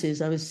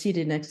conferences, I was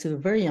seated next to a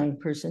very young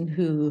person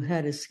who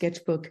had a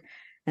sketchbook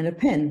and a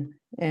pen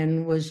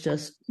and was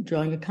just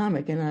drawing a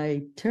comic. And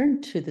I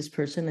turned to this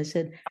person. I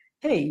said,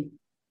 "Hey,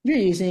 you're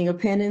using a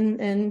pen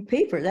and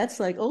paper. That's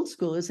like old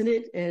school, isn't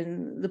it?"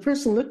 And the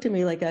person looked at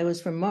me like I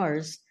was from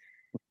Mars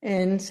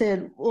and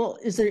said, "Well,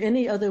 is there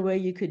any other way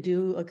you could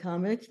do a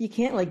comic? You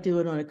can't like do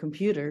it on a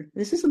computer."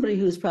 This is somebody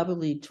who is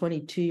probably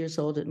 22 years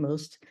old at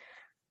most.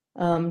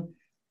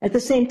 At the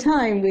same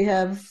time, we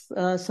have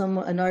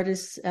an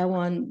artist,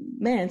 Awan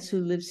Mance,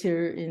 who lives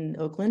here in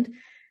Oakland.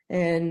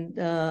 And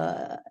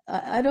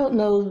I don't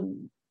know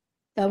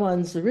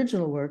Awan's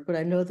original work, but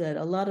I know that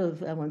a lot of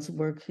Awan's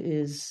work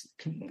is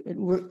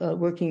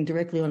working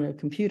directly on a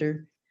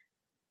computer.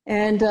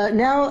 And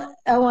now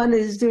Awan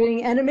is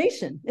doing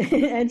animation.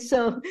 And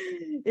so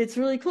it's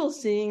really cool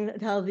seeing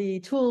how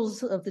the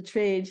tools of the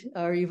trade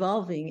are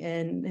evolving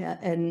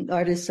and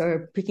artists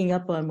are picking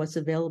up on what's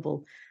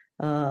available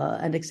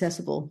and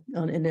accessible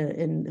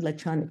in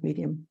electronic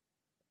medium.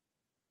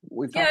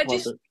 Go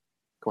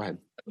ahead.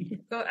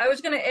 I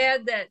was going to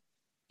add that,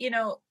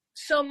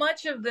 so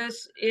much of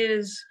this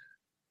is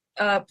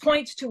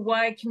points to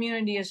why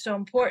community is so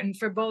important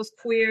for both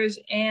queers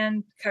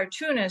and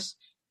cartoonists,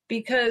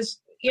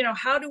 because,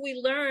 how do we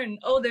learn?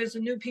 Oh, there's a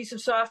new piece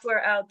of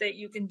software out that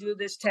you can do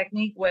this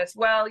technique with.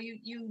 Well,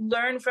 you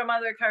learn from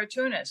other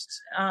cartoonists.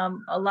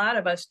 A lot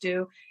of us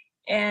do.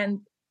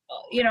 And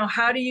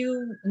how do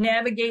you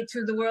navigate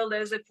through the world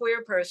as a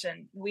queer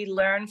person? We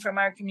learn from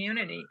our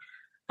community.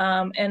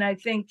 And I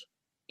think,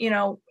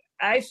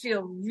 I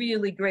feel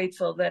really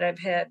grateful that I've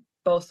had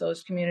both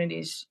those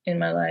communities in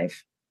my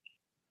life.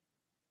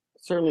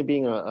 Certainly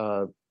being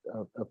a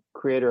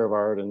creator of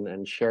art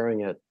and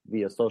sharing it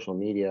via social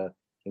media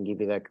can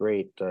give you that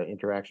great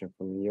interaction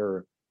from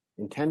your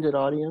intended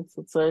audience,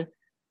 let's say.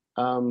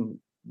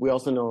 We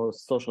also know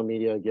social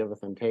media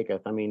giveth and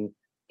taketh. I mean,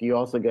 do you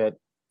also get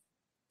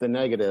the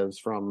negatives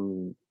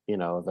from,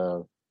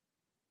 the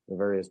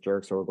various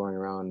jerks who are going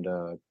around,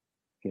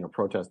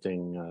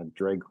 protesting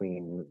drag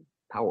queen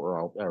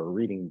power or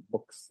reading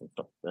books and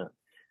stuff like that?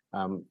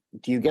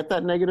 Do you get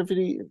that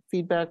negativity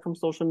feedback from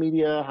social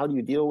media? How do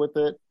you deal with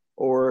it?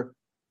 Or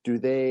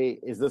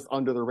is this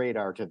under the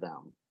radar to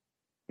them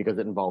because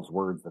it involves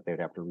words that they'd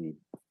have to read?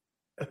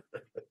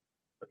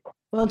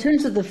 Well, in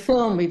terms of the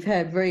film, we've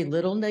had very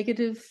little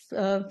negative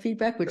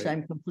feedback, which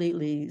I'm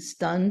completely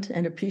stunned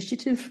and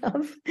appreciative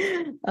of.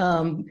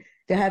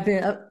 There have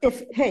been,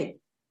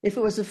 if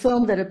it was a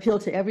film that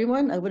appealed to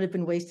everyone, I would have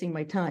been wasting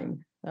my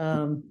time.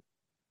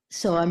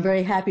 So I'm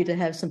very happy to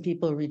have some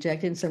people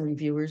reject it and some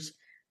reviewers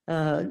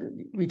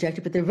reject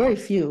it, but they're very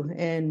few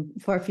and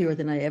far fewer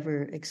than I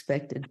ever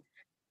expected.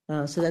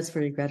 So that's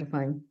very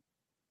gratifying.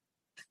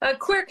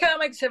 Queer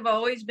comics have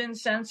always been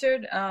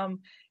censored.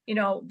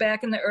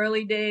 Back in the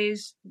early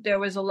days, there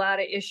was a lot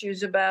of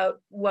issues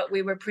about what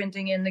we were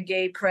printing in the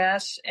gay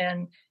press,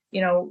 and,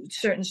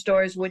 certain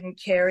stores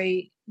wouldn't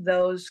carry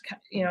those,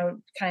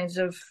 kinds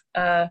of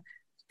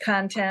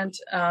content.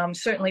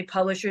 Certainly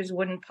publishers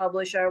wouldn't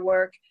publish our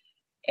work.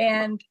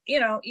 And,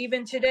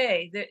 even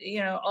today,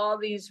 all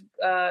these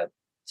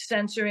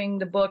censoring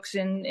the books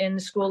in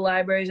the school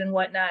libraries and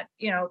whatnot,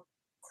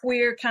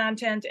 queer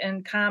content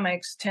and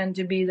comics tend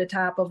to be the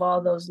top of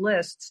all those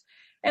lists.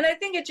 And I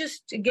think it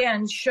just,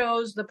 again,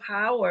 shows the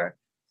power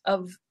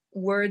of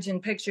words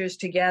and pictures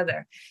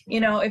together.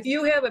 If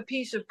you have a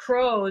piece of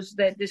prose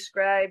that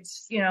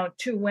describes,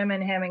 two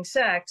women having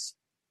sex,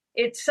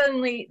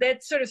 that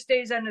sort of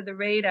stays under the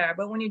radar.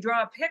 But when you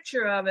draw a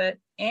picture of it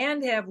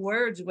and have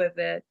words with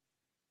it,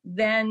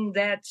 then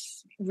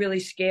that's really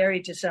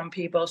scary to some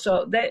people.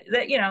 So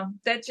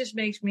that just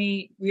makes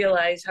me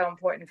realize how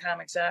important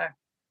comics are.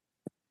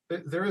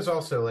 There is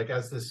also, like,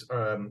 as this,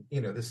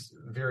 this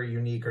very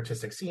unique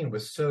artistic scene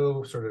was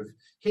so sort of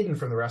hidden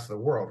from the rest of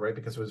the world, right?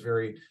 Because it was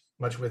very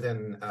much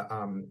within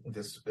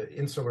this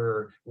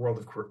insular world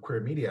of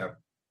queer media.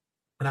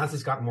 And as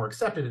it's gotten more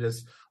accepted, it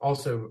has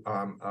also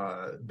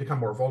become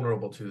more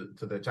vulnerable to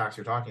the attacks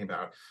you're talking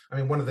about. I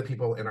mean, one of the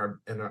people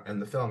in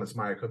the film is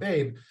Maya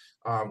Kobabe,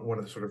 one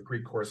of the sort of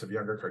Greek chorus of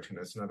younger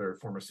cartoonists, another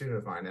former student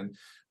of mine.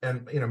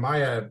 And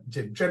Maya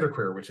did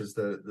Genderqueer, which is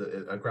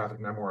a graphic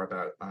memoir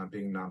about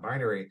being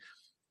non-binary.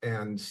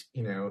 And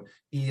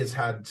he has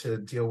had to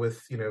deal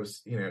with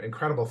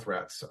incredible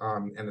threats,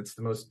 and it's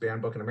the most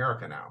banned book in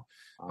America now,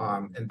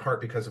 in part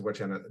because of what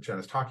Jen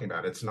is talking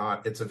about.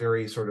 It's a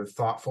very sort of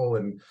thoughtful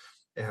and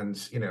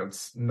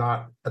it's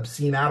not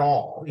obscene at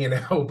all,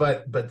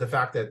 but the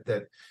fact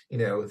that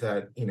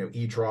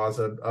he draws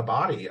a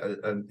body,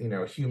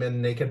 a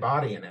human naked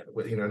body in it,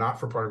 with not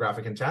for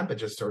pornographic intent, but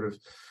just sort of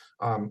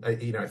I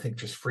think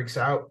just freaks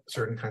out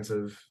certain kinds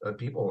of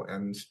people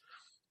and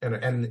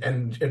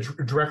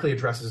it directly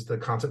addresses the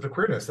concept of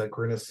queerness, that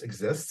queerness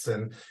exists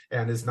and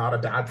is not a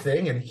bad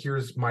thing, and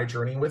here's my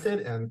journey with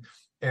it, and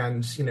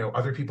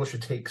other people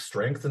should take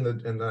strength in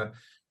the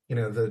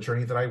the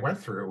journey that I went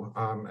through,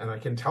 and I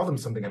can tell them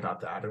something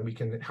about that, and we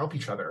can help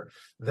each other.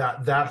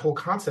 That whole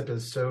concept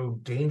is so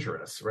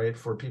dangerous, right,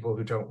 for people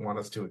who don't want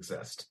us to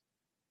exist.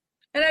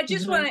 And I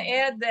just want to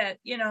add that,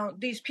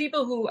 these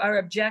people who are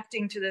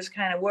objecting to this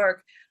kind of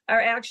work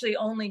are actually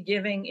only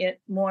giving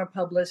it more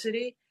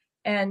publicity.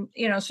 And,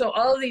 so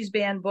all of these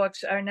banned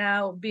books are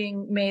now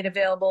being made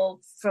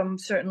available from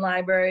certain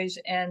libraries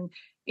and,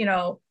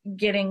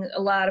 getting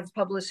a lot of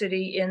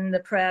publicity in the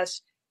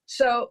press.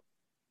 So,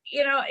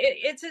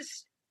 it's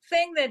this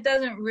thing that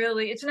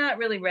it's not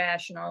really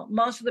rational.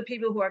 Most of the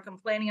people who are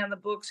complaining on the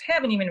books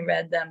haven't even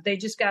read them. They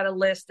just got a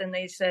list and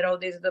they said, oh,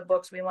 these are the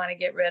books we want to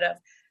get rid of.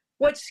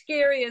 What's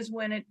scary is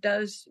when it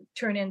does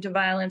turn into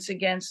violence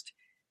against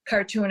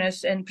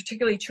cartoonists, and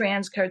particularly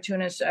trans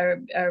cartoonists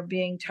are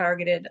being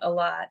targeted a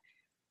lot.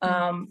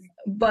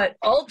 But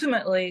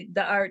ultimately,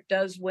 the art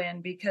does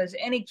win, because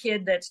any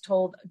kid that's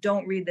told,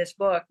 don't read this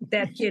book,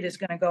 that kid is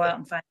going to go out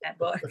and find that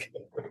book.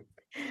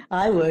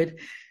 I would.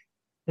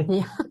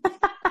 Yeah.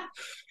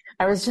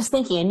 I was just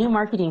thinking a new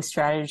marketing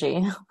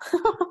strategy.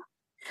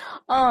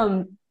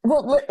 Well,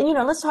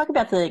 let's talk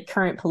about the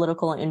current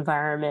political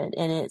environment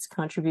and its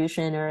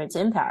contribution or its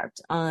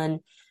impact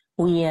on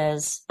we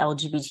as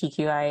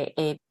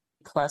LGBTQIA+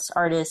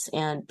 artists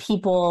and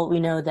people. We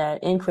know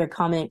that in queer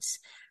comics,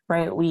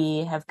 right,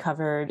 we have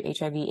covered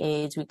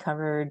HIV/AIDS, we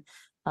covered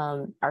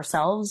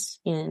ourselves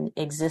in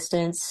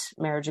existence,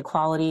 marriage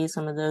equality,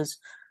 some of those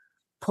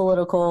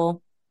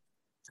political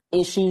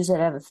issues that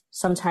have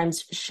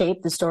sometimes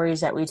shaped the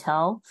stories that we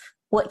tell.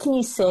 What can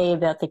you say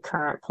about the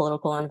current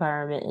political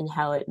environment and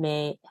how it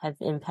may have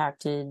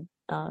impacted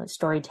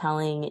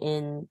storytelling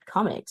in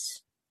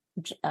comics?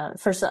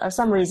 For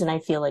some reason, I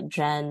feel like,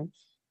 Jen,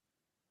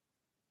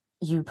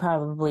 you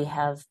probably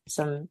have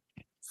some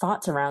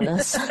thoughts around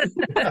this.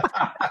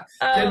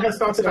 Jen has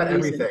thoughts about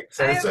everything.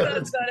 I have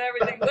thoughts about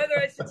everything. Whether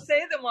I should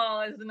say them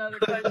all is another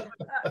question.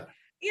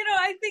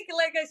 I think,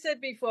 like I said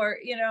before,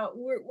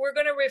 we're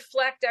going to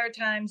reflect our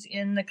times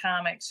in the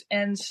comics.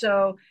 And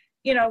so,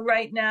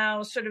 right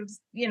now, sort of,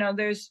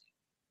 there's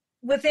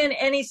within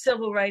any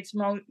civil rights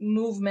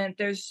movement,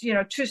 there's,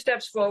 2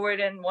 steps forward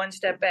and 1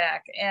 step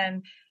back.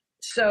 And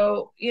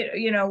so,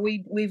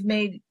 we've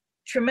made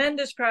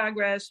tremendous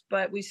progress,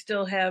 but we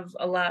still have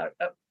a lot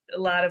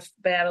of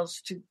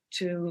battles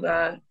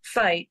to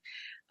fight.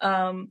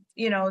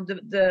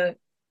 The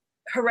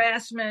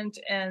harassment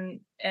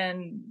and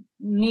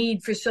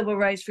need for civil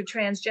rights for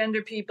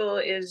transgender people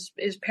is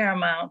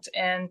paramount.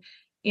 And,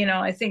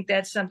 I think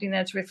that's something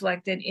that's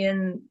reflected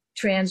in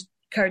trans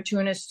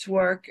cartoonists'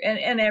 work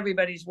and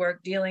everybody's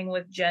work dealing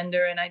with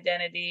gender and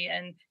identity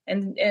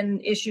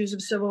and issues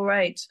of civil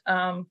rights.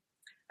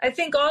 I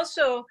think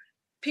also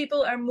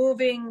people are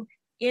moving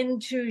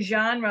into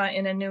genre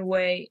in a new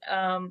way.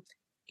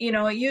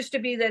 It used to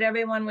be that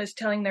everyone was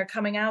telling their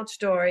coming out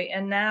story,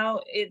 and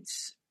now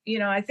it's,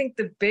 I think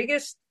the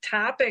biggest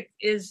topic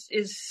is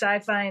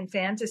sci-fi and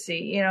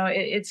fantasy.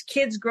 It's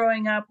kids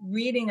growing up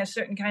reading a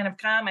certain kind of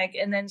comic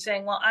and then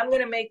saying, well, I'm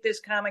going to make this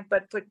comic,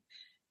 but put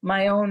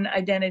my own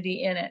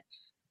identity in it.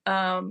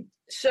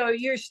 So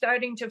you're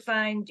starting to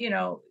find,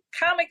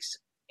 comics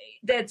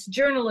that's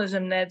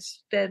journalism,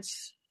 that's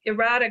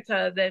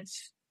erotica,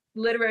 that's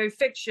literary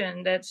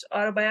fiction, that's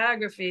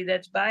autobiography,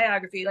 that's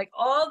biography. Like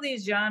all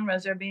these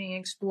genres are being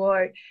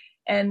explored,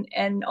 and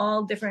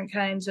all different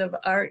kinds of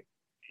art,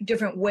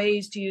 different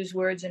ways to use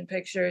words and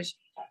pictures,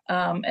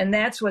 and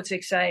that's what's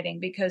exciting,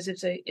 because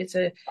it's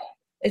a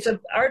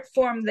art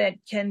form that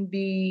can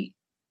be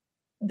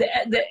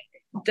the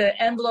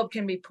envelope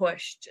can be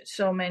pushed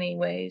so many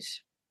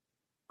ways.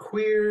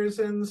 Queers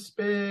in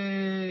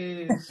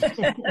space.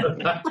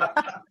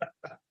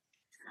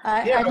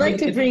 I'd like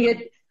to bring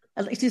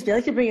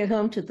it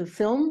home to the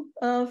film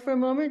for a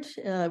moment,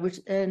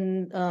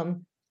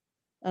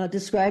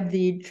 describe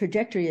the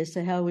trajectory as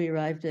to how we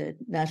arrived at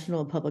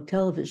national public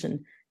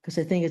television, because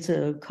I think it's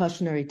a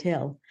cautionary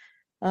tale.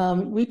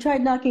 We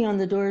tried knocking on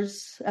the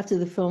doors after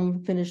the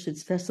film finished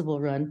its festival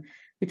run.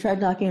 We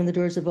tried knocking on the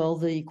doors of all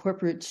the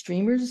corporate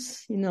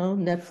streamers,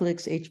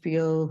 Netflix,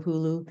 HBO,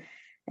 Hulu,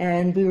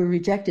 and we were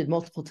rejected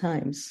multiple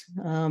times.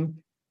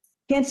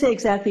 Can't say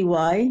exactly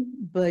why,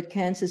 but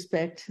can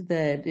suspect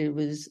that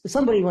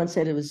somebody once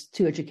said it was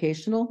too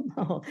educational.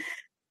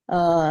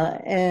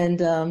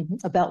 And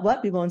about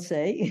what, we won't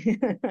say.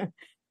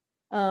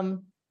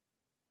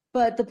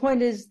 But the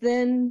point is,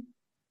 then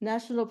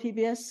National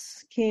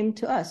PBS came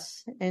to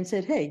us and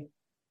said, hey,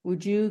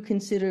 would you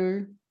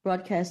consider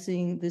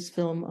broadcasting this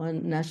film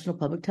on national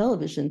public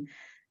television,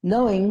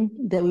 knowing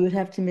that we would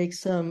have to make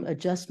some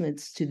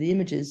adjustments to the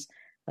images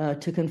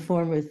to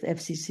conform with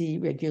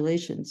FCC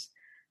regulations.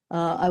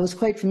 I was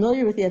quite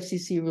familiar with the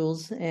FCC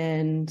rules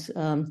and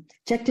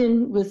checked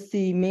in with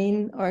the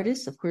main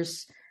artists. Of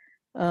course,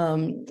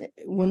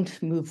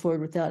 wouldn't move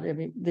forward without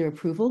their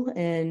approval.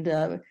 And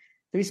the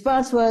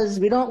response was,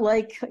 we don't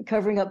like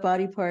covering up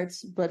body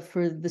parts, but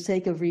for the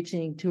sake of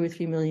reaching 2 or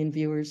 3 million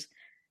viewers,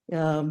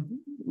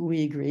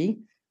 we agree.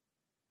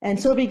 And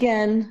so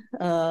began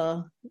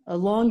a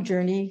long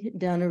journey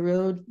down a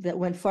road that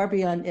went far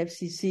beyond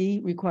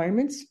FCC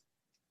requirements.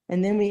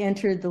 And then we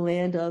entered the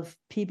land of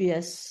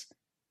PBS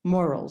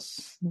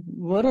morals.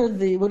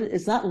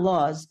 It's not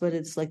laws, but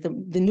it's like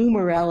the new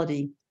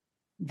morality,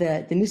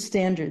 that the new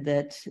standard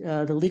that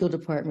the legal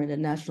department at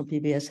National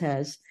PBS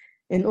has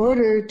in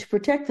order to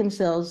protect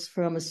themselves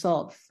from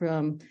assault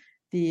from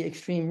the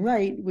extreme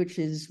right, which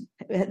is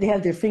they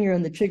have their finger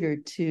on the trigger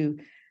to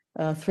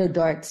throw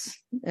darts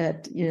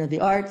at the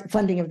art,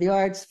 funding of the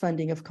arts,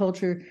 funding of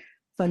culture,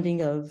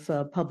 funding of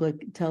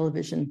public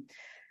television.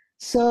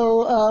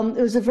 So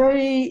it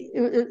really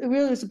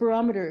was a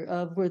barometer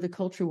of where the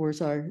culture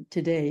wars are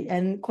today,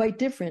 and quite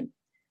different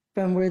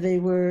from where they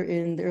were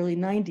in the early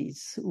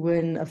 90s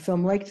when a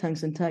film like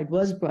Tongues and Tide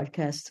was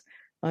broadcast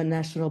on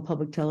national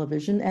public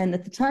television. And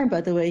at the time,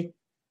 by the way,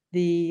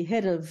 the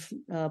head of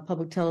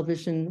public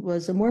television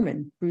was a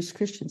Mormon, Bruce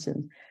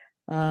Christensen.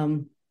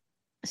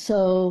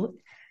 So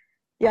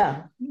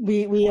yeah,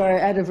 we are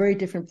at a very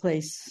different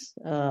place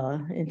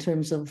in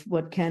terms of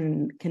what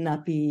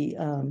cannot be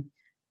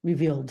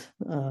revealed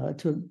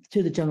to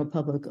the general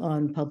public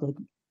on public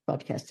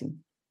broadcasting.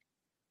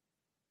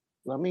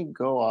 Let me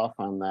go off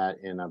on that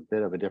in a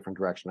bit of a different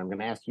direction. I'm going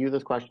to ask you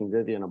this question,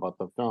 Vivian, about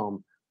the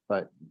film,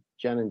 but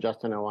Jen and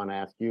Justin, I want to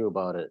ask you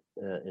about it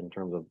in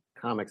terms of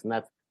comics, and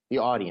that's the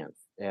audience.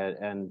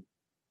 And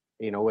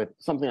with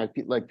something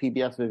like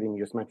PBS, Vivian,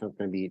 you just mentioned it's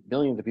going to be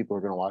billions of people who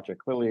are going to watch it.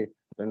 Clearly,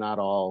 they're not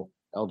all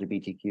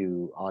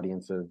LGBTQ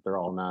audiences. They're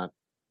all not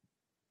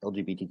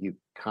LGBTQ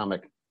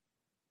comic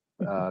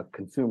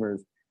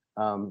consumers.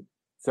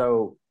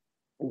 So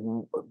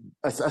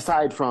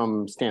aside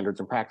from standards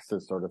and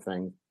practices sort of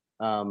thing,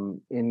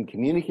 in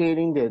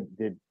communicating,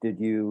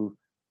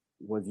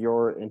 was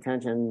your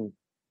intention,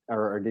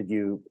 or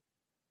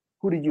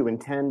who did you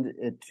intend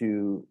it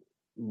to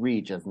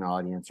reach as an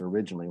audience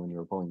originally when you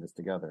were pulling this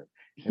together?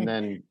 And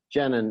then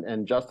Jen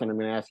and Justin, I'm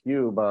going to ask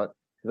you about,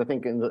 because I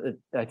think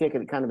I take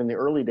it kind of in the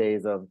early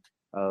days of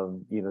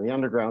the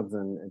undergrounds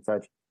and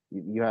such,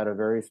 you had a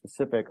very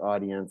specific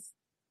audience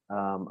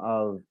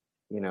of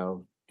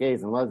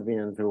gays and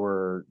lesbians who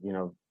were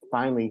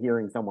finally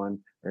hearing someone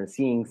or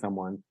seeing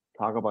someone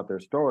talk about their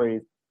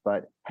stories.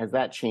 But has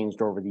that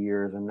changed over the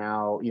years? And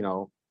now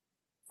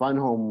Fun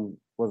Home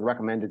was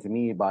recommended to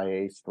me by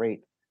a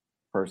straight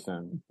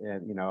person,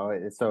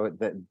 and so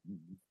that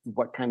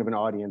what kind of an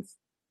audience,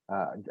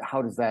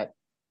 how does that,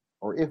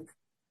 or if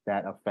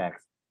that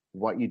affects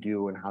what you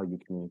do and how you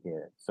communicate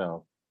it?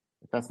 So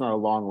if that's not a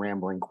long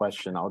rambling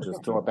question, I'll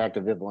just throw it back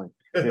to Vivian.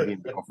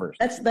 Vivian, go first.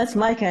 That's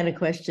my kind of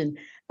question.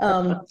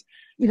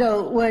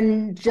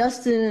 When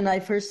Justin and I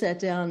first sat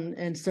down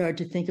and started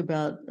to think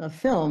about a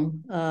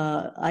film,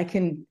 I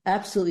can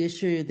absolutely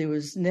assure you there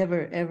was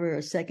never, ever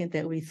a second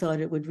that we thought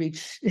it would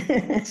reach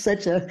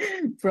such a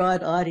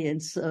broad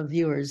audience of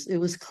viewers. It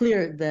was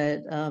clear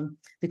that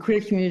the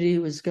queer community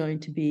was going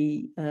to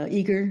be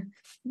eager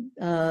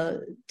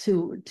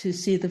to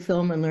see the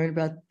film and learn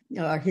about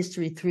our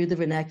history through the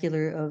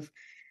vernacular of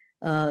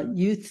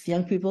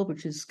young people,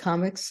 which is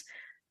comics.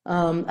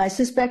 I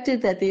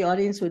suspected that the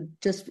audience would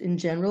just in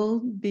general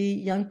be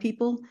young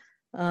people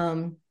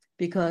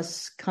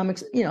because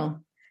comics,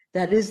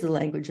 that is the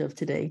language of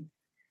today.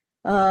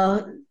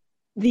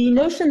 The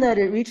notion that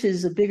it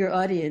reaches a bigger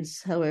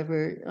audience,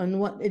 however,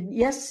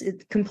 yes,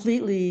 it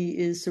completely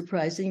is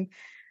surprising.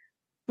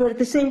 But at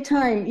the same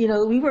time,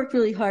 we worked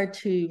really hard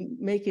to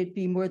make it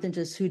be more than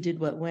just who did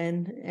what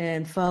when,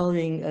 and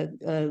following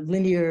a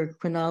linear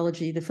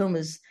chronology. The film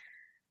is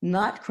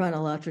not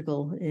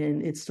chronological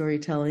in its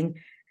storytelling,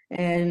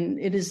 and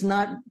it is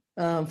not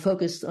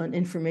focused on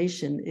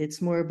information.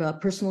 It's more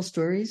about personal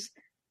stories.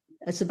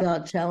 It's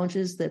about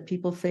challenges that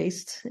people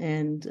faced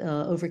and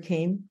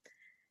overcame.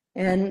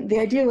 And the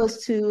idea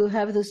was to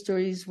have those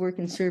stories work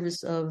in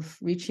service of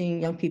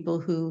reaching young people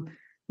who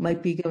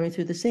might be going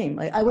through the same.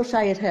 I wish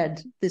I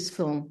had this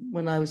film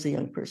when I was a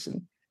young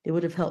person. It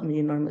would have helped me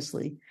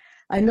enormously.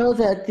 I know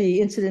that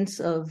the incidence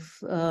of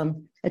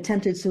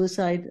attempted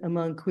suicide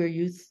among queer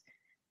youth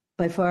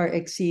by far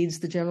exceeds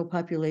the general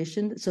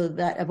population. So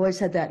that I've always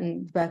had that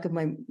in the back of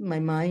my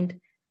mind.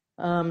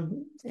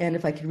 And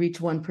if I could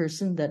reach one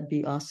person, that'd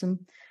be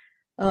awesome.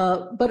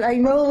 But I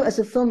know as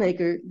a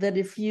filmmaker that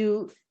if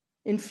you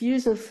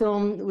infuse a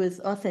film with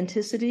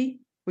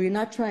authenticity, where you're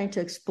not trying to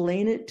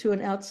explain it to an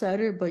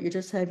outsider, but you're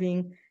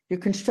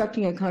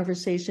constructing a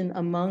conversation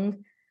among,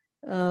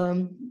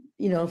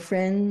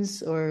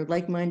 friends or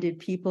like-minded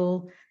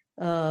people,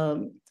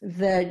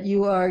 that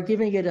you are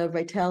giving it a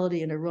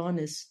vitality and a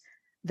rawness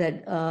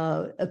that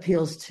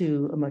appeals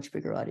to a much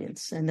bigger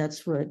audience. And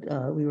that's what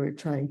we were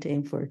trying to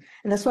aim for.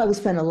 And that's why we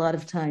spent a lot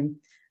of time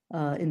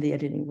in the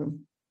editing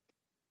room.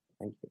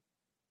 Thank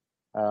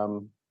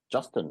you.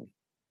 Justin.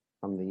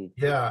 from the.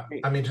 Yeah,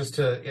 I mean, just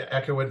to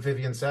echo what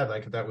Vivian said,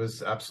 like that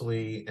was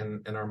absolutely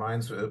in our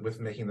minds with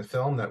making the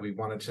film, that we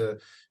wanted to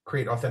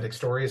create authentic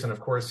stories. And of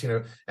course,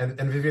 and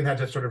Vivian had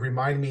to sort of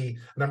remind me,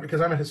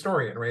 because I'm a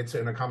historian, right? So,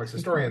 and a comics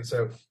historian.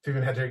 So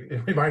Vivian had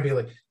to remind me,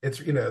 like, it's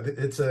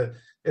a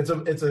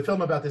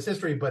film about this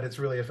history, but it's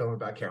really a film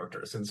about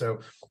characters. And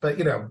so, but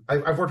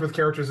I've worked with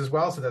characters as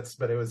well. So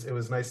but it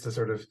was nice to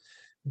sort of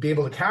be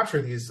able to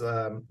capture these.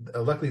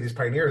 Luckily, these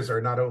pioneers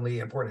are not only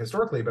important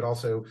historically, but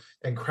also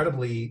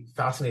incredibly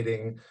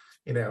fascinating,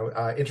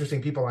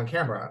 interesting people on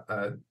camera,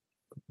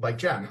 like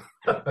Jen.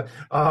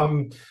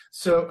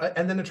 So,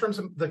 and then in terms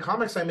of the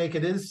comics I make,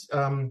 it's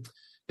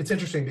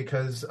interesting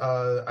because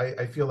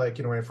I feel like,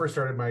 when I first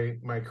started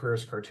my career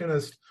as a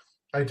cartoonist,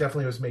 I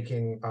definitely was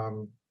making.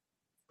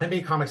 I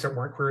made comics that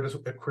weren't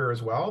queer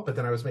as well, but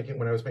then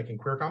when I was making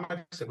queer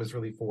comics, it was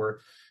really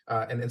for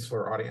an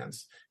insular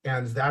audience,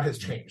 and that has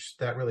changed.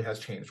 That really has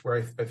changed.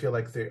 Where I feel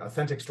like the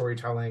authentic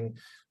storytelling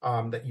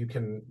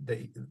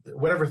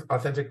whatever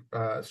authentic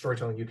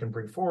storytelling you can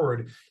bring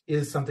forward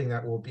is something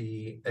that will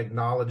be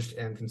acknowledged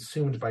and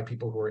consumed by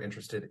people who are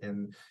interested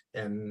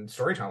in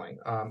storytelling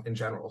in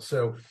general.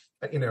 So,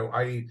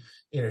 I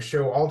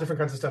show all different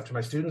kinds of stuff to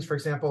my students, for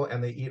example,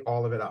 and they eat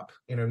all of it up.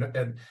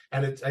 And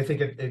I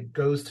think it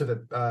goes to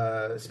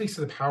speaks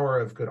to the power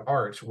of good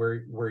art,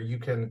 where you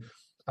can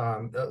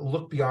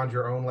look beyond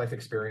your own life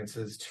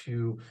experiences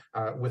to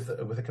with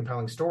a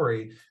compelling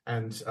story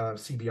and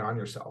see beyond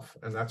yourself.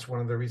 And that's one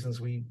of the reasons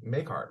we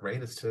make art,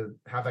 right? Is to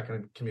have that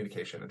kind of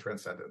communication and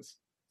transcendence.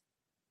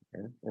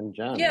 Okay. And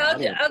John,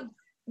 yeah, I'll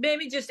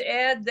maybe just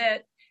add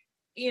that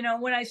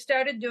when I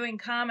started doing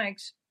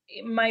comics,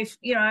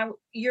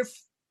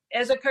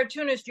 as a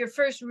cartoonist, your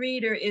first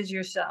reader is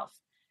yourself,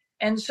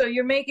 and so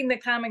you're making the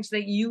comics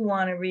that you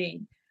want to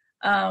read.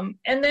 And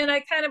then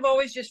I kind of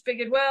always just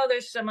figured, well,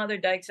 there's some other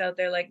dykes out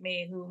there like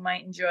me who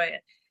might enjoy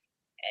it,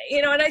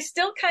 and I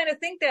still kind of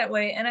think that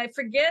way. And I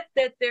forget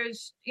that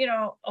there's,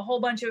 a whole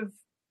bunch of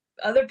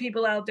other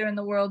people out there in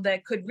the world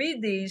that could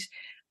read these.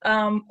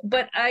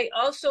 But I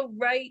also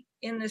write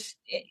in this,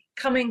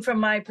 coming from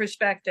my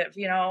perspective,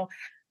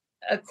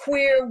 a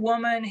queer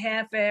woman,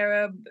 half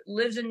Arab,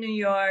 lives in New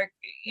York,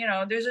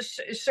 there's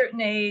a certain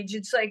age.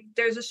 It's like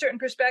there's a certain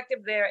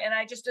perspective there. And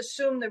I just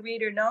assume the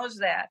reader knows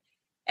that.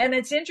 And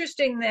it's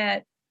interesting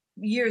that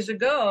years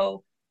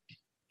ago,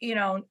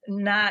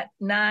 not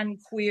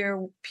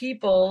non-queer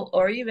people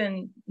or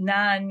even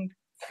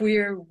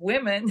non-queer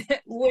women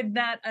would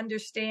not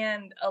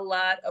understand a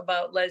lot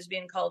about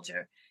lesbian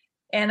culture.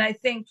 And I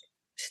think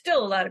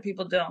still a lot of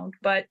people don't,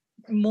 but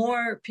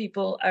more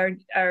people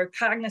are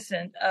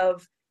cognizant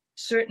of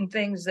certain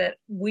things that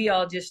we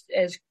all just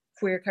as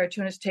queer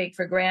cartoonists take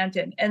for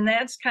granted. And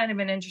that's kind of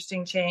an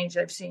interesting change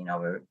I've seen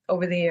over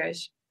the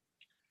years.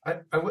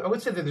 I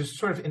would say that there's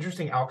sort of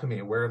interesting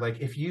alchemy where,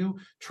 like, if you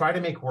try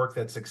to make work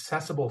that's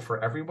accessible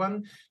for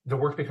everyone, the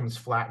work becomes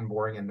flat and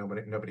boring and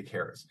nobody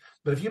cares.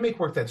 But if you make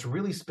work that's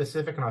really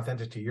specific and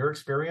authentic to your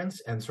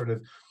experience and sort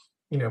of,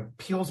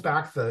 peels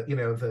back or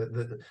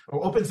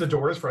opens the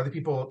doors for other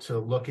people to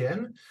look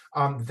in,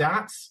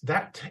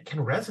 that can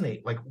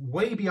resonate like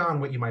way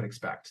beyond what you might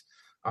expect.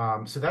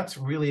 So that's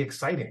really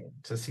exciting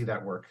to see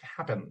that work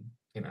happen,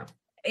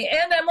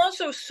 And I'm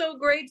also so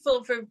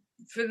grateful for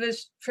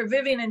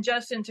Vivian and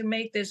Justin to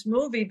make this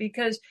movie,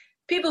 because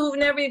people who've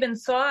never even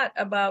thought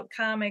about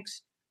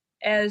comics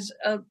as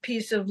a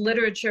piece of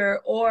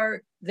literature,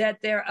 or that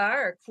there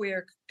are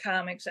queer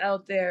comics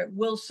out there,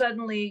 will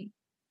suddenly,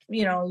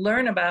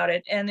 learn about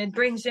it. And it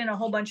brings in a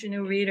whole bunch of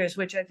new readers,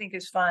 which I think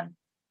is fun.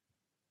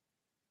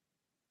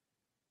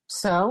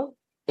 So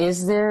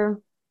is there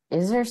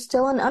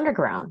still an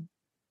underground?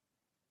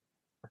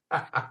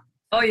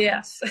 Oh,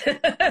 yes.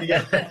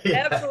 Yes.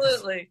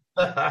 Absolutely.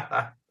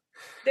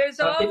 There's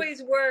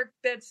always work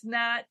that's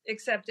not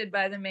accepted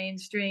by the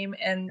mainstream,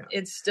 and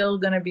it's still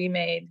going to be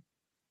made.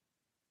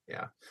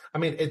 Yeah, I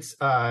mean, it's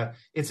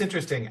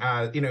interesting.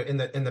 In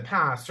the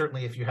past,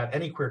 certainly, if you had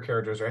any queer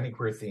characters or any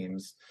queer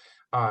themes,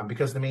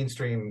 because the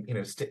mainstream,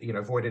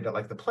 avoided it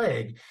like the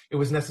plague, it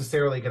was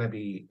necessarily going to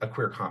be a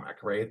queer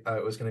comic, right?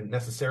 It was going to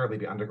necessarily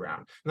be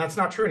underground, and that's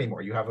not true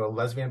anymore. You have a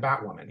lesbian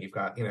Batwoman, you've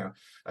got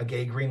a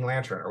gay Green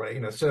Lantern, or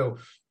whatever, So,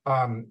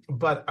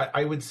 but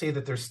I would say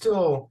that there's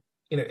still.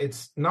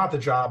 It's not the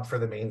job for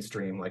the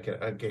mainstream, like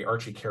a gay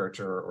Archie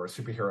character or a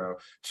superhero,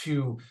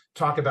 to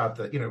talk about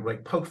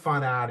like poke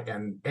fun at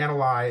and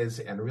analyze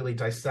and really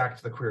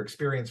dissect the queer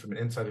experience from an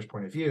insider's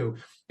point of view.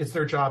 It's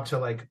their job to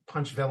like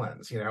punch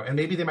villains, and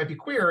maybe they might be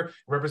queer.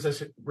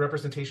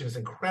 Representation is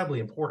incredibly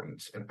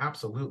important, and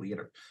absolutely,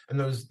 and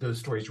those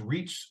stories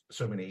reach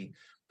so many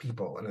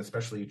people, and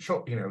especially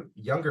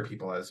younger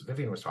people, as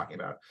Vivian was talking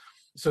about.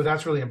 So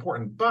that's really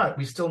important, but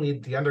we still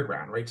need the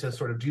underground, right, to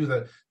sort of do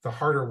the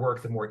harder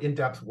work, the more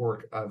in-depth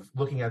work of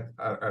looking at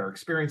our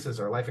experiences,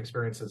 our life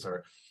experiences,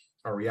 our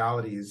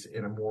realities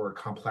in a more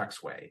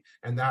complex way,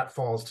 and that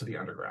falls to the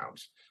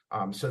underground.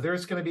 So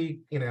there's going to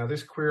be,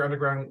 there's queer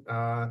underground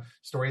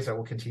stories that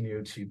will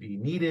continue to be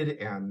needed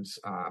and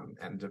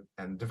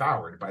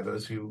devoured by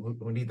those who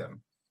need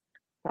them.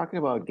 Talking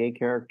about gay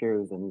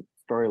characters and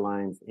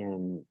storylines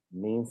in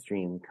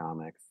mainstream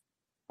comics,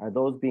 are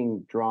those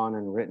being drawn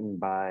and written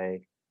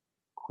by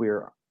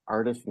queer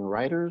artists and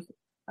writers,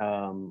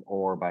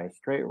 or by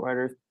straight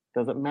writers?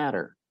 Does it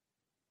matter?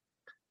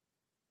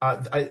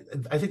 I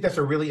think that's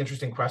a really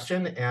interesting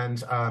question,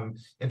 and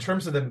in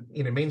terms of the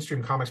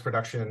mainstream comics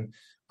production,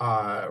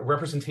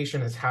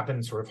 representation has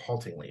happened sort of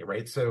haltingly,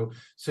 right? So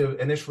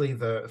initially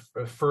the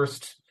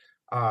first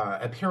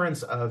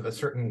appearance of a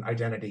certain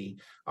identity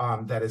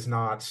that is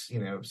not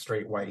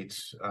straight white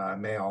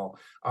male,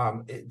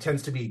 it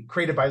tends to be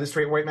created by the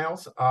straight white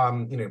males.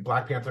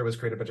 Black Panther was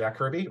created by Jack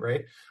Kirby,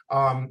 right?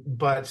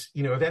 But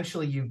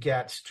eventually you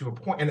get to a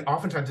point, and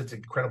oftentimes it's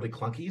incredibly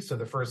clunky. So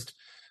the first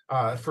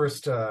gay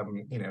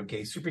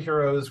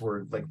superheroes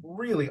were like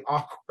really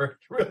awkward,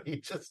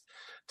 really just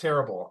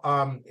terrible,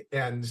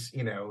 and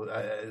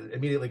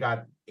immediately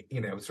got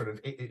sort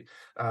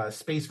of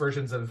space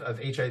versions of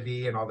HIV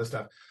and all this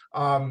stuff,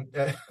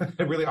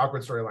 really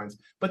awkward storylines.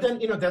 But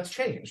then that's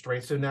changed,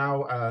 right? So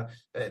now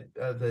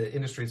the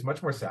industry is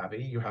much more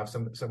savvy. You have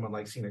someone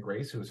like Sina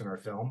Grace, who was in our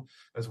film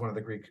as one of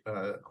the Greek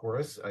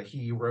chorus.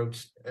 He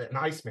wrote an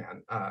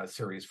Iceman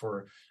series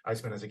for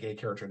Iceman as a gay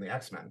character in the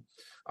X-Men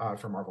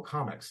for Marvel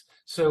Comics.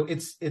 So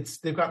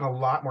they've gotten a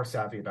lot more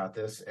savvy about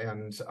this,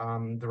 and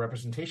the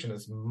representation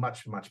is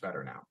much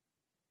better now.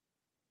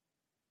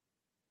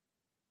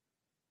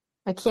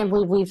 I can't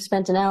believe we've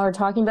spent an hour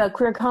talking about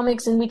queer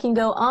comics, and we can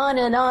go on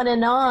and on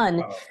and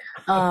on.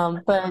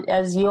 But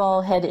as you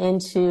all head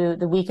into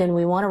the weekend,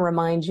 we want to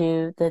remind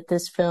you that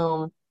this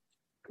film,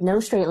 No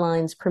Straight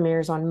Lines,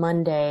 premieres on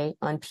Monday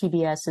on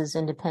PBS's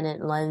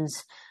Independent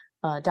Lens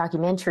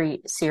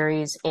documentary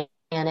series.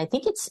 And I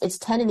think it's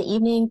 10 in the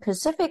evening,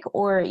 Pacific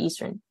or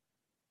Eastern?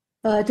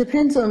 It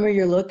depends on where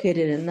you're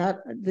located, and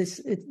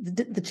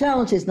the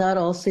challenge is not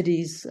all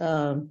cities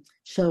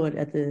show it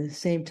at the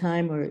same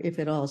time, or if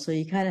at all. So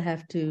you kind of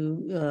have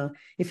to,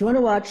 if you want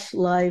to watch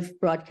live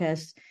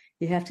broadcasts,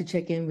 you have to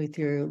check in with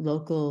your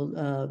local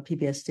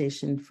PBS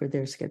station for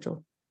their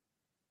schedule.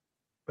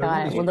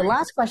 Got it. Well, the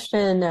last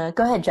question,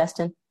 go ahead,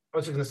 Justin. I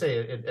was just going to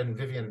say, and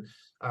Vivian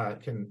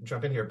can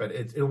jump in here, but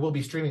it will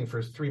be streaming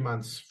for 3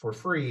 months for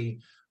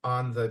free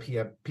on the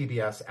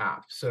PBS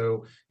app.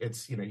 So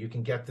it's, you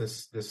can get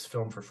this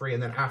film for free.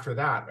 And then after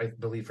that, I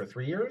believe for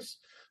 3 years,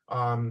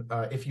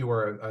 if you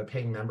are a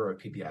paying member of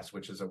PBS,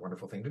 which is a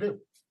wonderful thing to do.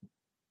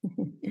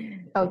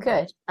 Oh,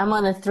 good. I'm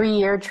on a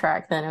 3-year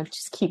track then. I'll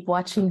just keep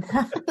watching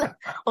that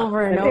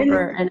over and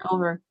over and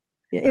over.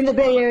 In the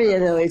Bay Area,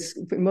 though,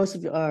 most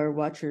of our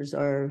watchers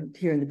are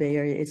here in the Bay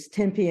Area. It's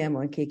 10 p.m.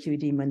 on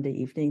KQED Monday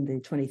evening, the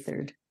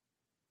 23rd.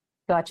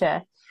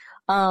 Gotcha.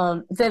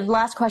 The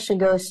last question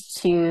goes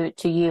to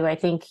you. I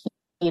think,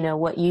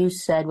 what you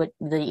said, what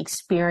the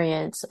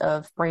experience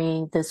of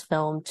bringing this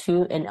film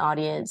to an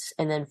audience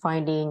and then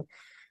finding,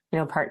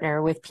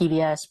 partner with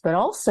PBS, but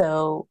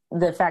also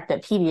the fact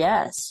that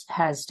PBS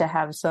has to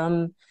have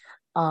some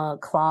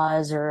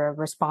clause or a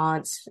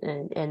response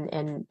and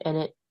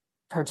it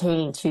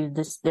pertaining to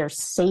their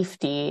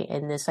safety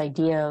and this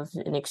idea of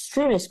an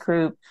extremist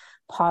group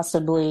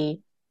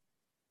possibly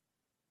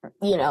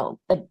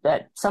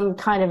some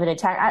kind of an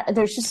attack.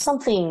 There's just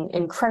something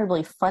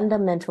incredibly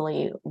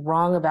fundamentally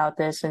wrong about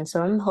this. And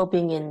so I'm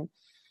hoping in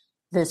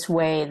this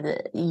way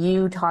that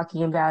you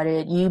talking about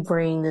it, you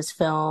bring this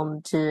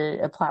film to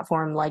a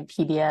platform like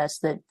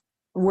PBS, that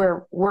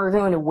we're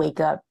going to wake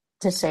up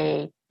to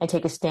say and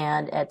take a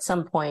stand at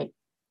some point.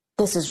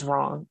 This is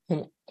wrong,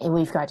 and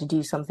we've got to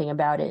do something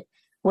about it.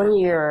 What are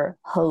your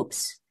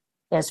hopes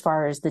as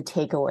far as the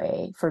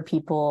takeaway for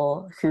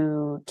people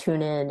who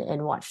tune in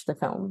and watch the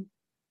film?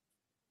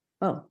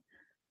 Oh,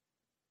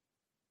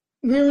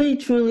 really,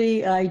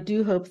 truly, I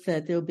do hope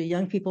that there will be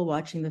young people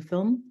watching the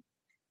film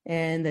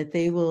and that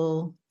they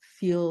will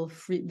feel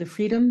the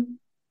freedom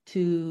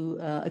to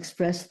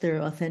express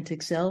their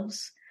authentic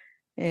selves.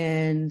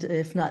 And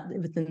if not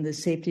within the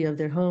safety of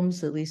their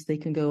homes, at least they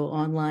can go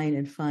online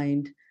and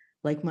find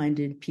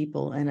like-minded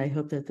people. And I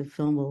hope that the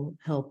film will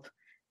help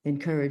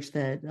encourage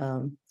that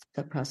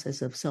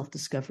process of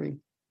self-discovery.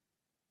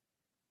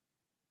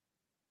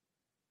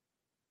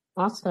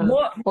 Awesome.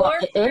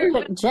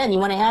 Jen, you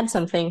want to add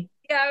something?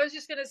 Yeah, I was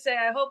just going to say,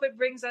 I hope it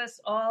brings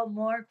us all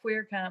more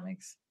queer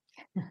comics.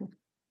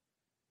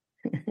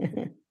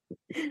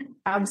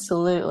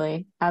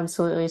 Absolutely.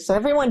 So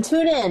everyone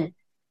tune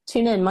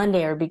in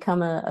Monday or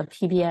become a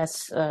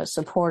PBS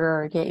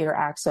supporter, get your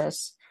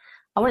access.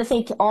 I want to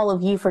thank all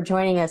of you for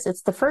joining us.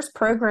 It's the first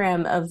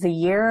program of the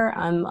year.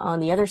 I'm on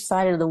the other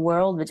side of the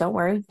world, but don't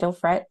worry, don't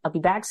fret. I'll be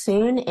back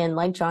soon. And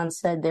like John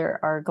said, there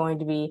are going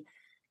to be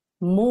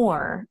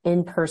more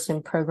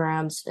in-person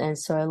programs, and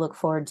so I look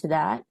forward to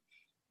that.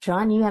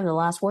 John, you have the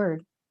last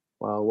word.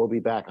 Well, we'll be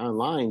back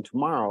online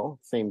tomorrow,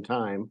 same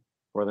time,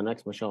 for the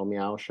next Michelle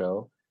Meow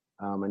Show.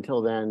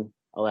 Until then,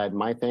 I'll add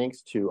my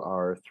thanks to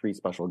our 3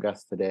 special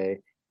guests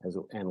today,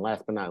 and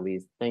last but not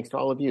least, thanks to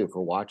all of you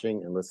for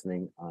watching and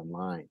listening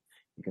online.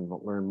 You can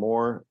learn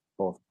more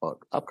both about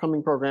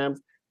upcoming programs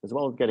as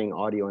well as getting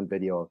audio and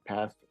video of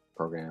past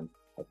programs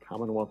at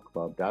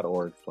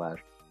commonwealthclub.org/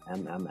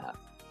 MMF.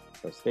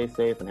 So stay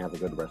safe and have a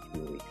good rest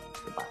of your week.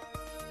 Goodbye.